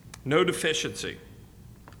deficiency. No deficiency.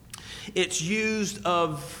 It's used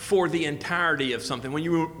for the entirety of something. When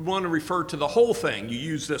you want to refer to the whole thing, you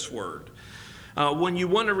use this word. When you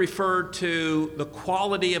want to refer to the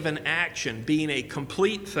quality of an action being a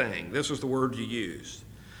complete thing, this is the word you use.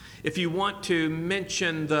 If you want to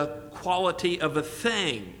mention the quality of a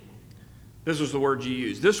thing, this is the word you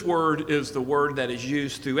use. This word is the word that is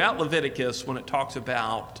used throughout Leviticus when it talks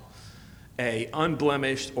about a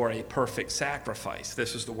unblemished or a perfect sacrifice.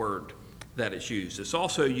 This is the word that is used. It's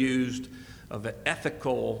also used of an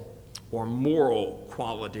ethical or moral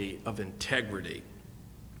quality of integrity.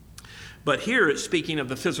 But here it's speaking of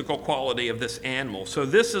the physical quality of this animal. So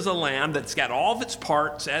this is a lamb that's got all of its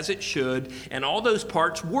parts as it should, and all those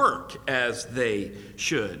parts work as they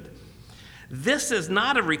should. This is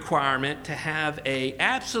not a requirement to have a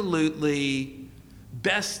absolutely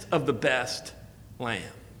best of the best lamb.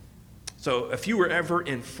 So if you were ever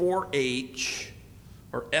in 4-H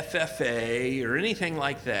or FFA or anything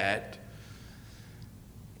like that,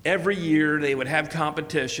 every year they would have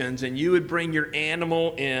competitions and you would bring your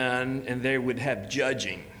animal in and they would have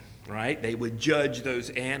judging, right? They would judge those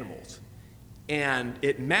animals. And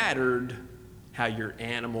it mattered how your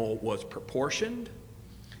animal was proportioned.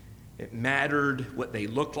 It mattered what they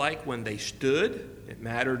looked like when they stood. It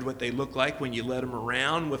mattered what they looked like when you led them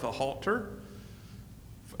around with a halter.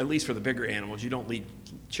 At least for the bigger animals, you don't lead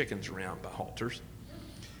chickens around by halters.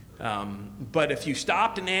 But if you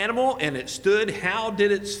stopped an animal and it stood, how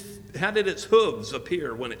did its hooves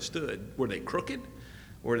appear when it stood? Were they crooked?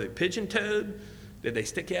 Were they pigeon-toed? Did they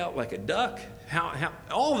stick out like a duck? How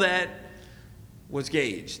all that was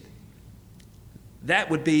gauged. That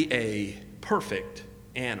would be a perfect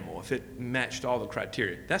animal if it matched all the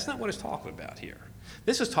criteria. That's not what it's talking about here.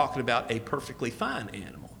 This is talking about a perfectly fine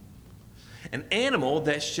animal. An animal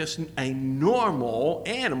that's just a normal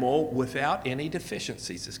animal without any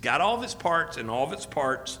deficiencies. It's got all of its parts and all of its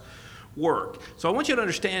parts work. So I want you to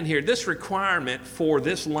understand here, this requirement for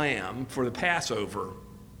this lamb, for the Passover,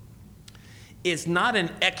 is not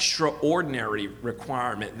an extraordinary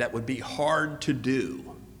requirement that would be hard to do.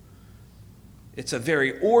 It's a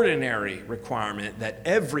very ordinary requirement that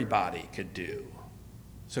everybody could do.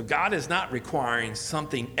 So God is not requiring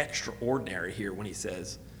something extraordinary here when he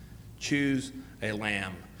says, choose a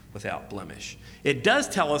lamb without blemish. It does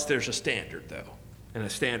tell us there's a standard, though, and a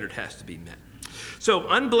standard has to be met. So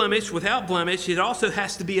unblemished, without blemish, it also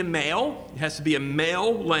has to be a male. It has to be a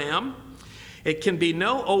male lamb. It can be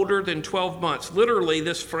no older than 12 months. Literally,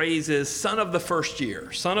 this phrase is son of the first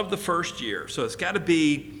year, son of the first year. So it's got to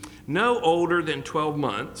be no older than 12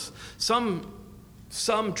 months. Some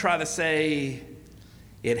try to say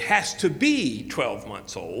it has to be 12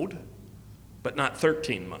 months old, but not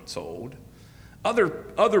 13 months old.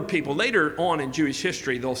 Other people later on in Jewish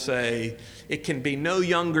history, they'll say it can be no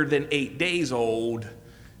younger than 8 days old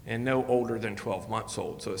and no older than 12 months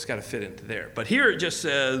old. So it's got to fit into there. But here it just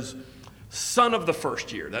says son of the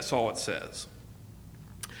first year. That's all it says.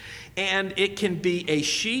 And it can be a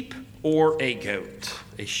sheep or a goat.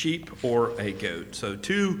 A sheep or a goat. So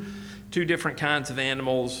two different kinds of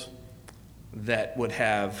animals that would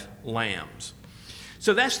have lambs.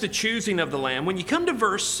 So that's the choosing of the lamb. When you come to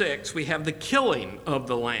verse 6, we have the killing of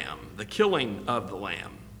the lamb. The killing of the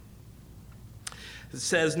lamb. It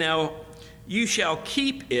says, now you shall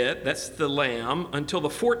keep it, that's the lamb, until the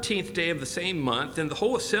 14th day of the same month, and the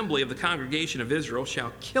whole assembly of the congregation of Israel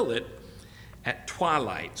shall kill it at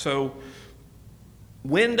twilight. So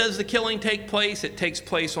when does the killing take place? It takes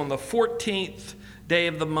place on the 14th day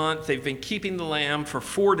of the month. They've been keeping the lamb for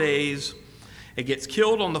 4 days. It gets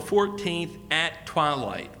killed on the 14th at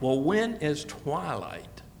twilight. Well, when is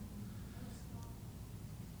twilight?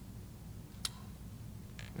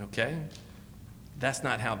 Okay? That's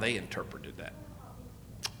not how they interpreted that.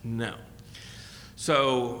 No.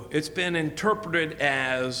 So it's been interpreted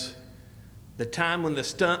as the time when the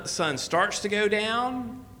sun starts to go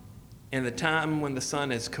down and the time when the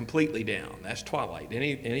sun is completely down. That's twilight,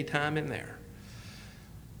 any time in there.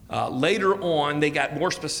 Later on, they got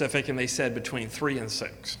more specific and they said between 3 and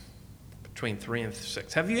 6. Between 3 and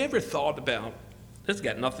 6. Have you ever thought about, this has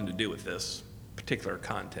got nothing to do with this particular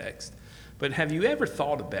context, but have you ever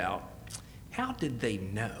thought about how did they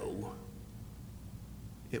know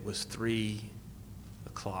it was 3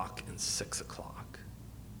 o'clock and 6 o'clock?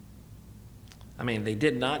 I mean, they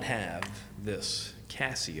did not have this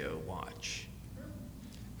Casio watch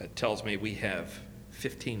that tells me we have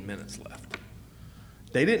 15 minutes left.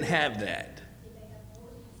 They didn't have that.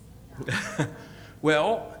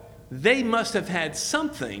 Well, they must have had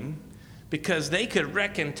something because they could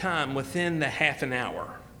reckon time within the half an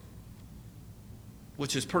hour.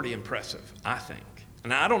 which is pretty impressive, I think.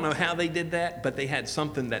 And I don't know how they did that, but they had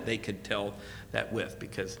something that they could tell that with,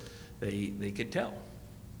 because they could tell.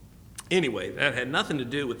 Anyway, that had nothing to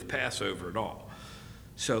do with the Passover at all.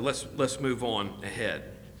 So let's move on ahead.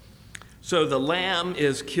 So the lamb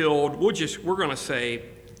is killed. We're going to say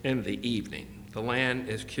in the evening. The lamb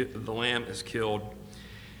is killed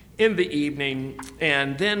in the evening.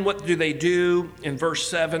 And then what do they do in verse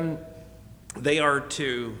 7? They are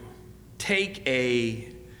to take a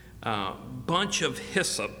bunch of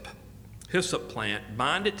hyssop plant,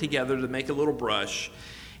 bind it together to make a little brush,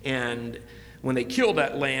 and when they kill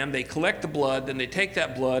that lamb, they collect the blood, then they take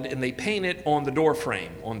that blood and they paint it on the door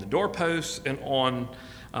frame, on the doorposts, and on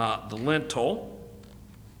the lintel.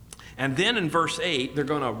 And then in verse 8, they're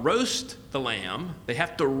going to roast the lamb. They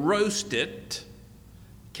have to roast it,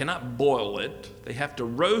 cannot boil it. They have to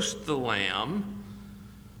roast the lamb.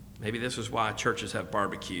 Maybe this is why churches have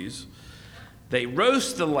barbecues. They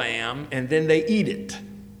roast the lamb, and then they eat it.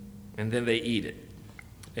 And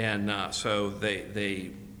so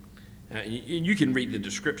you can read the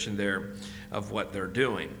description there of what they're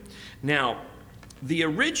doing. Now, the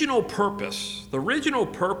original purpose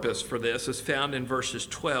for this is found in verses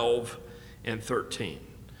 12 and 13.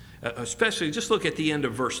 Especially, just look at the end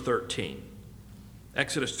of verse 13.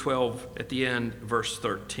 Exodus 12 at the end, verse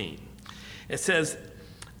 13. It says,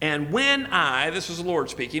 and when this is the Lord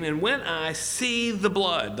speaking, and when I see the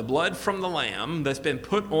blood from the lamb that's been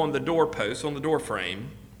put on the doorpost, on the doorframe,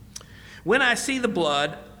 when I see the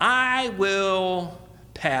blood, I will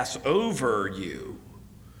pass over you,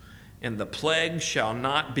 and the plague shall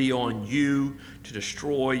not be on you to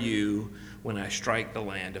destroy you when I strike the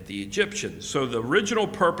land of the Egyptians. So the original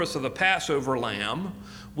purpose of the Passover lamb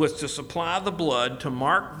was to supply the blood to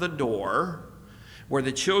mark the door where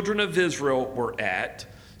the children of Israel were at,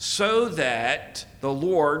 so that the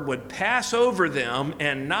Lord would pass over them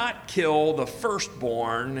and not kill the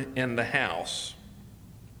firstborn in the house.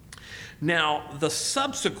 Now, the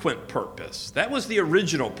subsequent purpose, that was the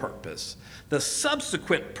original purpose. The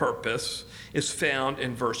subsequent purpose is found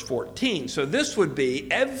in verse 14. So this would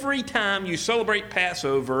be every time you celebrate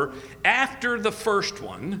Passover after the first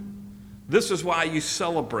one, this is why you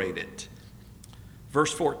celebrate it.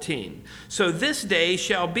 Verse 14. So this day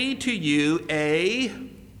shall be to you a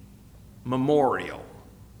memorial,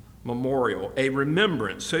 a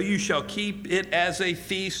remembrance. So you shall keep it as a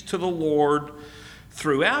feast to the Lord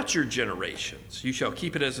throughout your generations. You shall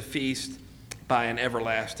keep it as a feast by an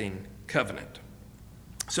everlasting covenant.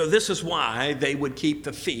 So this is why they would keep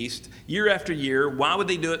the feast year after year. Why would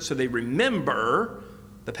they do it? So they remember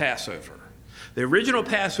the Passover. The original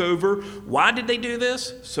Passover, why did they do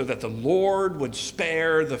this? So that the Lord would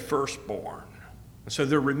spare the firstborn. So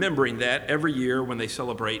they're remembering that every year when they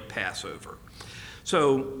celebrate Passover.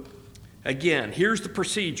 So again, here's the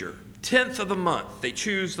procedure. 10th of the month, they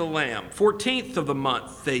choose the lamb. 14th of the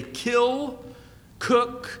month, they kill,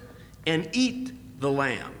 cook, and eat the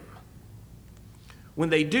lamb. When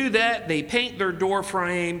they do that, they paint their door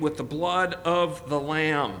frame with the blood of the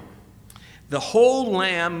lamb. The whole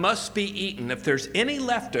lamb must be eaten. If there's any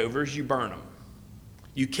leftovers, you burn them.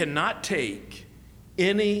 You cannot take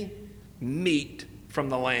any meat from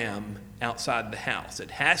the lamb outside the house. It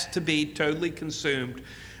has to be totally consumed.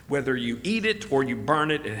 Whether you eat it or you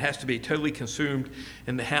burn it, it has to be totally consumed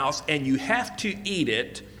in the house. And you have to eat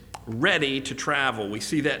it ready to travel. We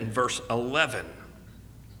see that in verse 11.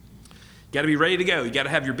 You got to be ready to go. You got to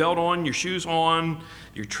have your belt on, your shoes on,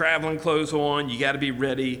 your traveling clothes on. You got to be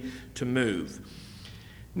ready to move.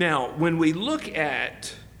 Now, when we look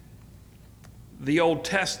at the Old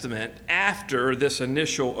Testament after this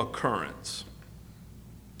initial occurrence,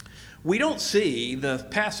 we don't see the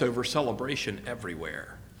Passover celebration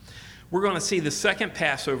everywhere. We're going to see the second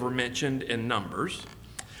Passover mentioned in Numbers.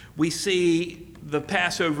 We see the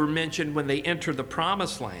Passover mentioned when they enter the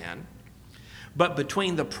Promised Land. But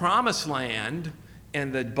between the Promised Land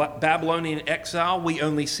and the Babylonian exile, we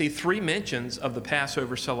only see 3 mentions of the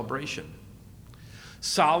Passover celebration.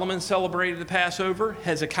 Solomon celebrated the Passover,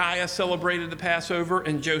 Hezekiah celebrated the Passover,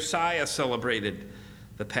 and Josiah celebrated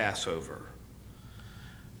the Passover.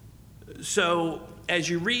 So, as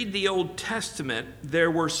you read the Old Testament,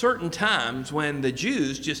 there were certain times when the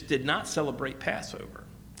Jews just did not celebrate Passover.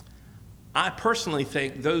 I personally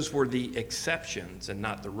think those were the exceptions and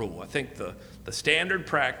not the rule. I think the standard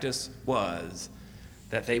practice was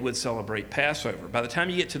that they would celebrate Passover. By the time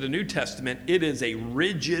you get to the New Testament, it is a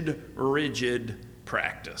rigid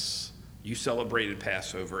practice. You celebrated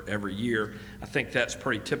Passover every year. I think that's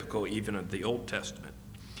pretty typical even of the Old Testament.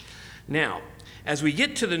 Now, as we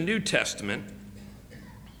get to the New Testament,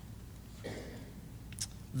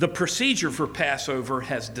 the procedure for Passover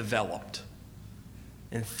has developed,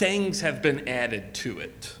 and things have been added to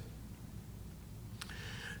it.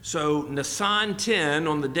 So Nisan 10,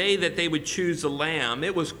 on the day that they would choose the lamb,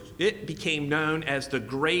 it became known as the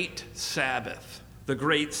Great Sabbath, the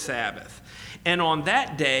Great Sabbath. And on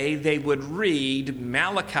that day, they would read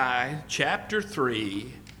Malachi chapter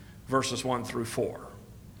 3, verses 1 through 4.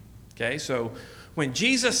 Okay, so when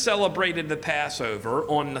Jesus celebrated the Passover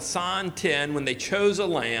on Nisan 10, when they chose a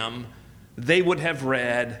lamb, they would have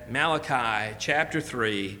read Malachi chapter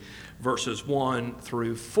 3, verses 1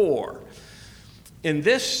 through 4. In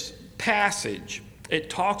this passage,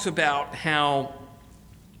 it talks about how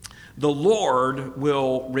the Lord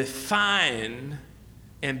will refine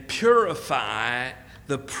and purify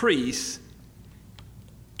the priests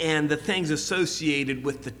and the things associated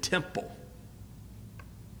with the temple.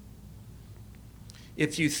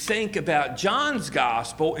 If you think about John's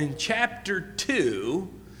gospel in chapter 2,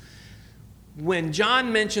 when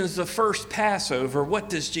John mentions the first Passover, what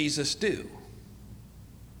does Jesus do?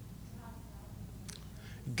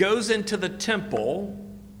 Goes into the temple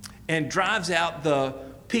and drives out the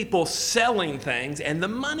people selling things and the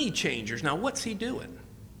money changers. Now, what's he doing?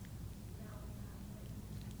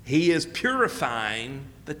 He is purifying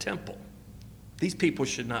the temple. These people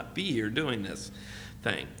should not be here doing this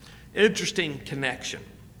thing. Interesting connection.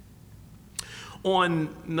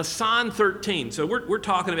 On Nisan 13, so we're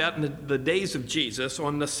talking about in the days of Jesus.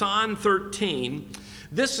 On Nisan 13,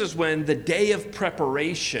 this is when the day of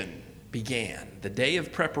preparation began, the day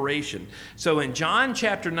of preparation. So in John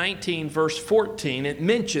chapter 19, verse 14, it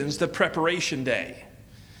mentions the preparation day.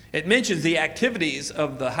 It mentions the activities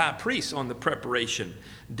of the high priest on the preparation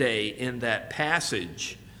day in that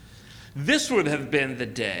passage. This would have been the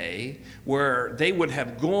day where they would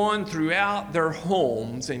have gone throughout their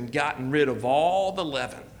homes and gotten rid of all the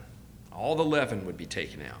leaven. All the leaven would be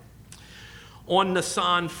taken out. On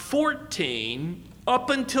Nisan 14, up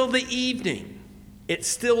until the evening, it's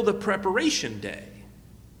still the preparation day.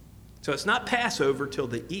 So it's not Passover till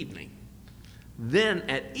the evening. Then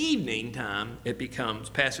at evening time, it becomes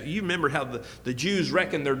Passover. You remember how the Jews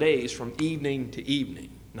reckon their days from evening to evening,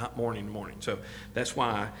 not morning to morning. So that's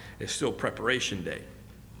why it's still preparation day.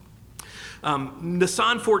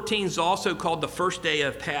 Nisan 14 is also called the first day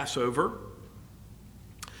of Passover.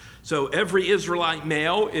 So every Israelite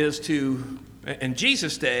male is to, in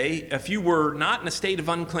Jesus' day, if you were not in a state of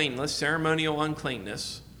uncleanness, ceremonial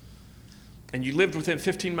uncleanness, and you lived within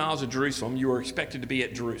 15 miles of Jerusalem, you were expected to be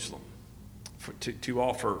at Jerusalem to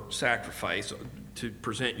offer sacrifice, to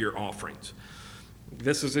present your offerings.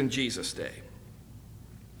 This is in Jesus' day.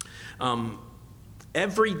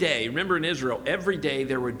 Every day, remember in Israel, every day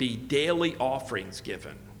there would be daily offerings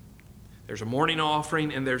given. There's a morning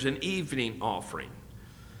offering and there's an evening offering.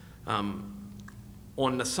 On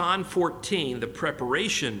Nisan 14, the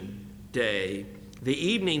preparation day, the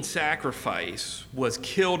evening sacrifice was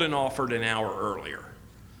killed and offered an hour earlier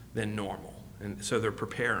than normal. And so they're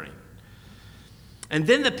preparing. And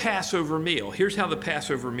then the Passover meal. Here's how the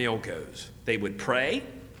Passover meal goes. They would pray.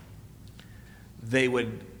 They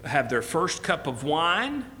would have their first cup of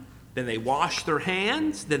wine. Then they wash their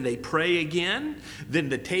hands. Then they pray again. Then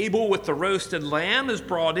the table with the roasted lamb is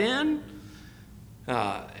brought in.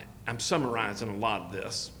 I'm summarizing a lot of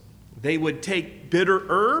this. They would take bitter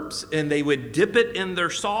herbs and they would dip it in their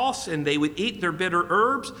sauce and they would eat their bitter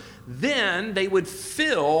herbs. Then they would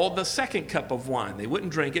fill the second cup of wine. They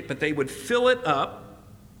wouldn't drink it, but they would fill it up.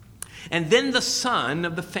 And then the son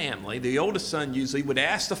of the family, the oldest son usually, would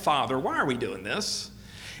ask the father, why are we doing this?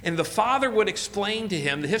 And the father would explain to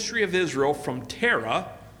him the history of Israel from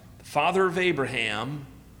Terah, the father of Abraham,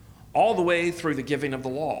 all the way through the giving of the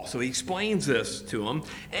law. So he explains this to him,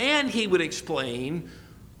 and he would explain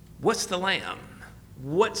what's the lamb,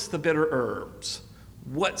 what's the bitter herbs,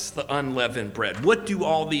 what's the unleavened bread, what do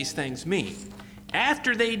all these things mean?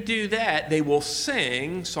 After they do that, they will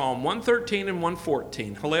sing Psalm 113 and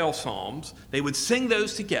 114, Hallel Psalms. They would sing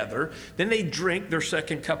those together. Then they drink their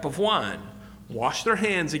second cup of wine, wash their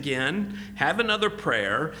hands again, have another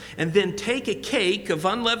prayer, and then take a cake of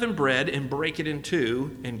unleavened bread and break it in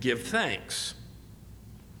two and give thanks.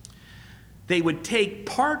 They would take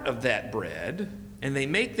part of that bread and they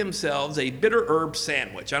make themselves a bitter herb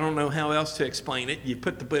sandwich. I don't know how else to explain it.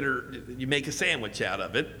 You make a sandwich out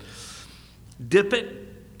of it. Dip it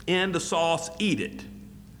in the sauce, eat it.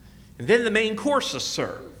 And then the main course is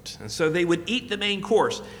served. And so they would eat the main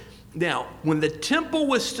course. Now, when the temple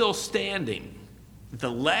was still standing,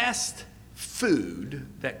 the last food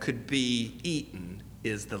that could be eaten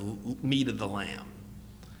is the meat of the lamb.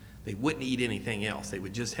 They wouldn't eat anything else. They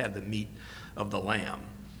would just have the meat of the lamb.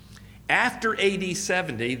 After AD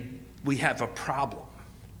 70, we have a problem.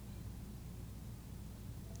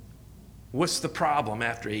 What's the problem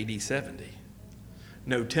after AD 70?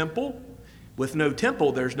 No temple. With no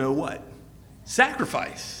temple, there's no what?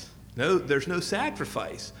 Sacrifice. No, there's no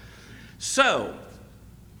sacrifice. So,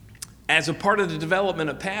 as a part of the development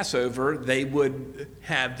of Passover, they would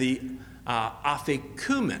have the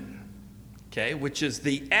afikumen, okay, which is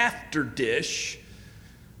the after dish,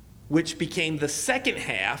 which became the second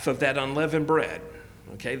half of that unleavened bread.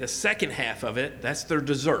 Okay, the second half of it, that's their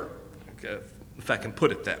dessert, okay, if I can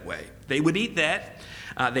put it that way. They would eat that.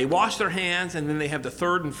 They wash their hands, and then they have the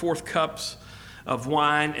third and fourth cups of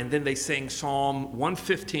wine, and then they sing Psalm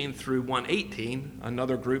 115 through 118,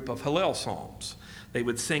 another group of Hallel psalms. They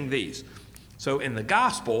would sing these. So in the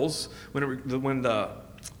Gospels, when the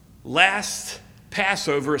last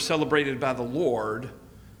Passover is celebrated by the Lord,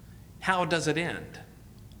 how does it end?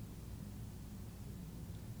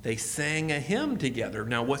 They sang a hymn together.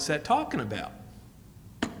 Now, what's that talking about?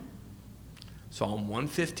 Psalm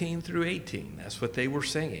 115 through 18. That's what they were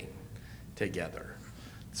singing together.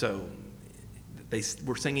 So they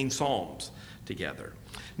were singing psalms together.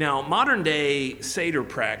 Now, modern day Seder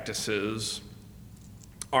practices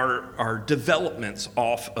are developments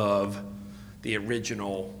off of the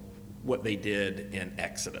original, what they did in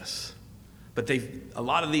Exodus. But a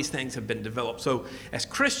lot of these things have been developed. So as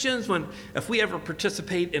Christians, if we ever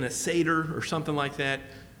participate in a Seder or something like that,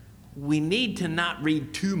 we need to not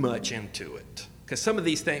read too much into it. Because some of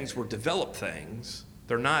these things were developed things.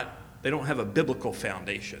 They don't have a biblical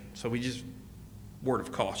foundation. So we just, word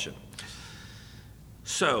of caution.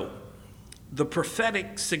 So the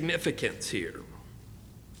prophetic significance here.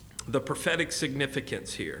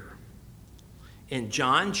 In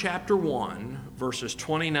John chapter 1, verses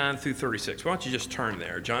 29 through 36. Why don't you just turn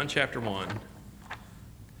there? John chapter 1,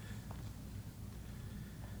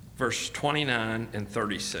 verse 29 and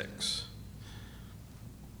 36.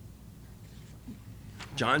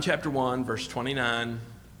 John chapter 1, verse 29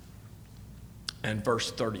 and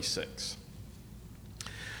verse 36.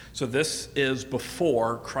 So this is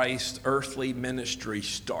before Christ's earthly ministry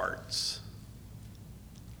starts.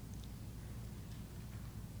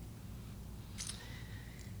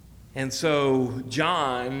 And so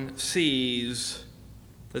John sees,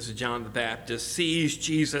 this is John the Baptist, sees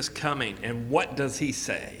Jesus coming. And what does he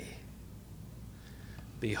say?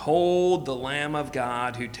 Behold the Lamb of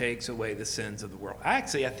God who takes away the sins of the world. I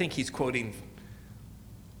think he's quoting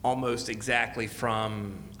almost exactly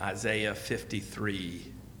from Isaiah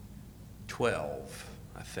 53:12,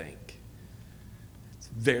 I think. It's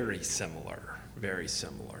very similar, very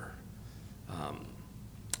similar.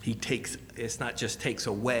 It's not just takes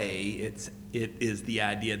away, it is the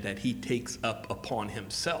idea that he takes up upon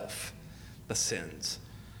himself the sins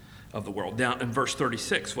of the world. Down in verse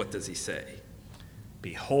 36, what does he say?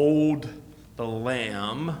 Behold the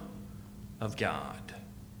Lamb of God.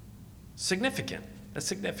 Significant. That's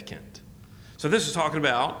significant. So this is talking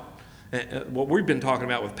about, what we've been talking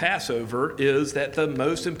about with Passover is that the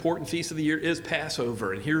most important feast of the year is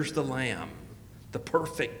Passover. And here's the Lamb. The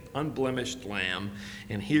perfect, unblemished Lamb.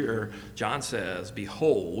 And here, John says,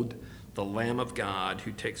 behold, the Lamb of God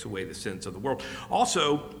who takes away the sins of the world.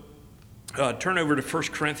 Also, turn over to 1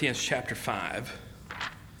 Corinthians chapter 5.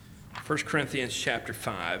 1 Corinthians chapter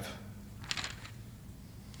 5,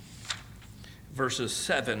 verses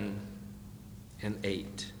 7 and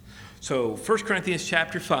 8. So 1 Corinthians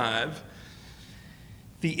chapter 5,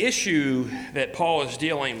 the issue that Paul is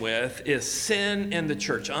dealing with is sin in the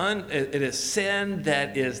church. It is sin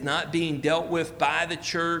that is not being dealt with by the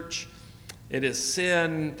church. It is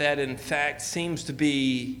sin that, in fact, seems to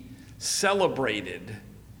be celebrated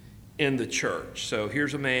in the church. So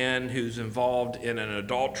here's a man who's involved in an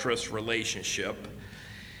adulterous relationship.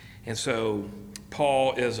 And so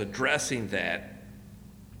Paul is addressing that.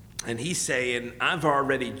 And he's saying, I've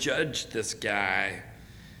already judged this guy,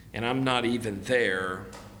 and I'm not even there.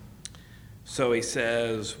 So he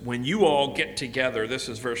says, when you all get together, this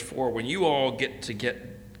is verse 4, when you all get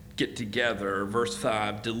together, verse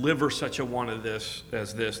 5, deliver such a one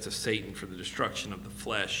as this to Satan for the destruction of the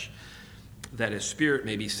flesh, that his spirit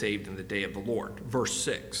may be saved in the day of the Lord. Verse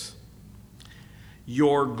 6,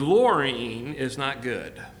 your glorying is not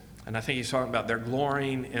good. And I think he's talking about their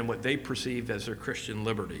glorying in what they perceive as their Christian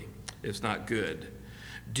liberty is not good.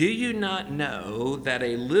 Do you not know that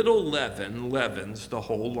a little leaven leavens the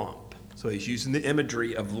whole lump? So he's using the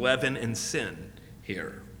imagery of leaven and sin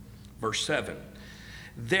here. Verse 7,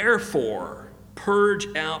 therefore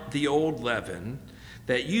purge out the old leaven,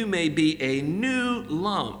 that you may be a new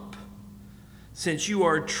lump, since you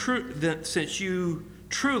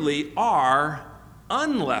truly are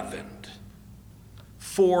unleavened.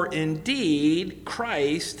 For indeed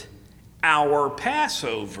Christ, our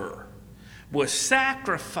Passover, was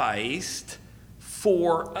sacrificed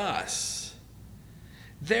for us.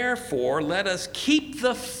 Therefore, let us keep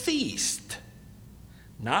the feast,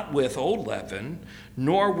 not with old leaven,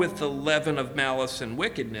 nor with the leaven of malice and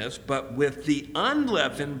wickedness, but with the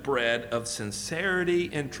unleavened bread of sincerity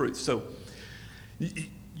and truth. So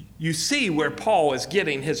you see where Paul is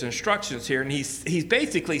getting his instructions here, and he's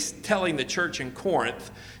basically telling the church in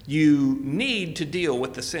Corinth, you need to deal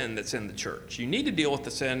with the sin that's in the church. You need to deal with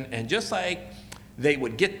the sin, and just like they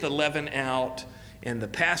would get the leaven out in the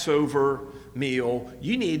Passover meal,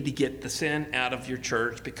 you need to get the sin out of your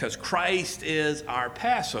church because Christ is our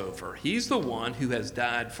Passover. He's the one who has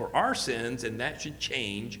died for our sins, and that should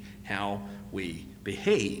change how we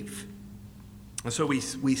behave. And so we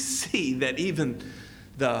see that even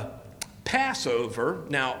the Passover,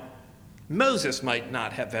 now Moses might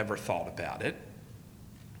not have ever thought about it,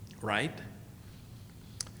 right?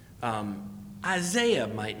 Isaiah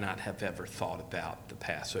might not have ever thought about the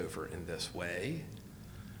Passover in this way,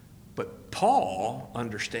 but Paul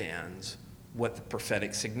understands what the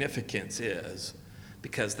prophetic significance is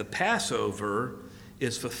because the Passover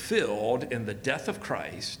is fulfilled in the death of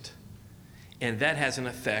Christ, and that has an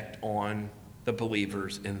effect on the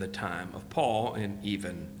believers in the time of Paul and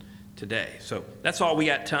even today. So that's all we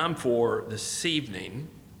got time for this evening.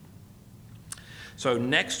 So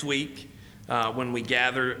next week, when we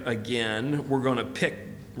gather again, we're going to pick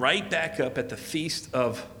right back up at the Feast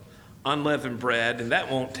of Unleavened Bread, and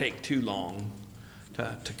that won't take too long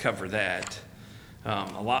to cover that.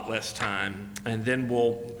 A lot less time. And then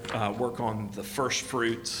we'll work on the first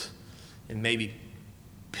fruits and maybe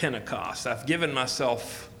Pentecost. I've given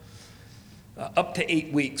myself up to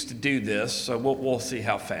 8 weeks to do this, so we'll see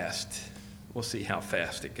how fast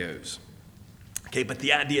it goes. Okay, but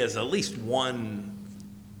the idea is at least one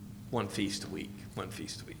feast a week.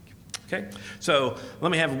 Okay, so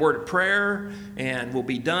let me have a word of prayer, and we'll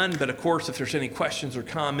be done. But of course, if there's any questions or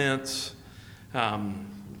comments,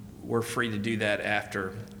 we're free to do that after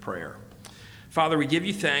prayer. Father, we give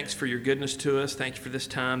you thanks for your goodness to us. Thank you for this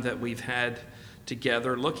time that we've had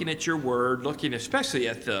together, looking at your word, looking especially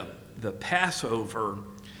at the Passover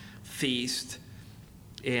feast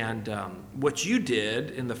and what you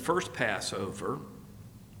did in the first Passover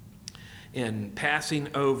in passing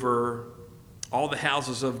over all the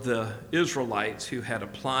houses of the Israelites who had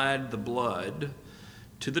applied the blood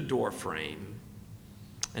to the doorframe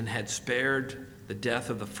and had spared the death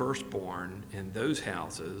of the firstborn in those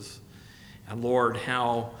houses. And Lord,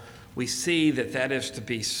 how we see that is to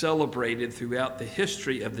be celebrated throughout the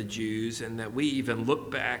history of the Jews, and that we even look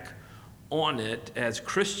back on it as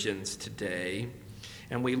Christians today,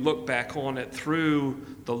 and we look back on it through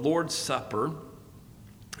the Lord's Supper,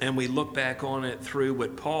 and we look back on it through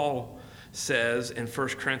what Paul says in 1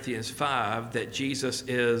 Corinthians 5, that Jesus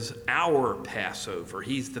is our Passover.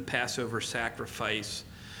 He's the Passover sacrifice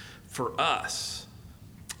for us,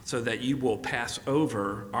 so that you will pass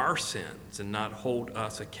over our sins and not hold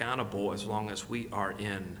us accountable as long as we are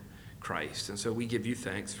in Christ. And so we give you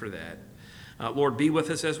thanks for that. Lord, be with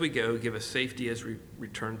us as we go. Give us safety as we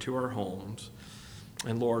return to our homes.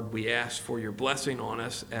 And Lord, we ask for your blessing on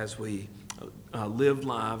us as we live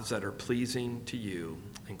lives that are pleasing to you.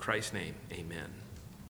 In Christ's name, amen.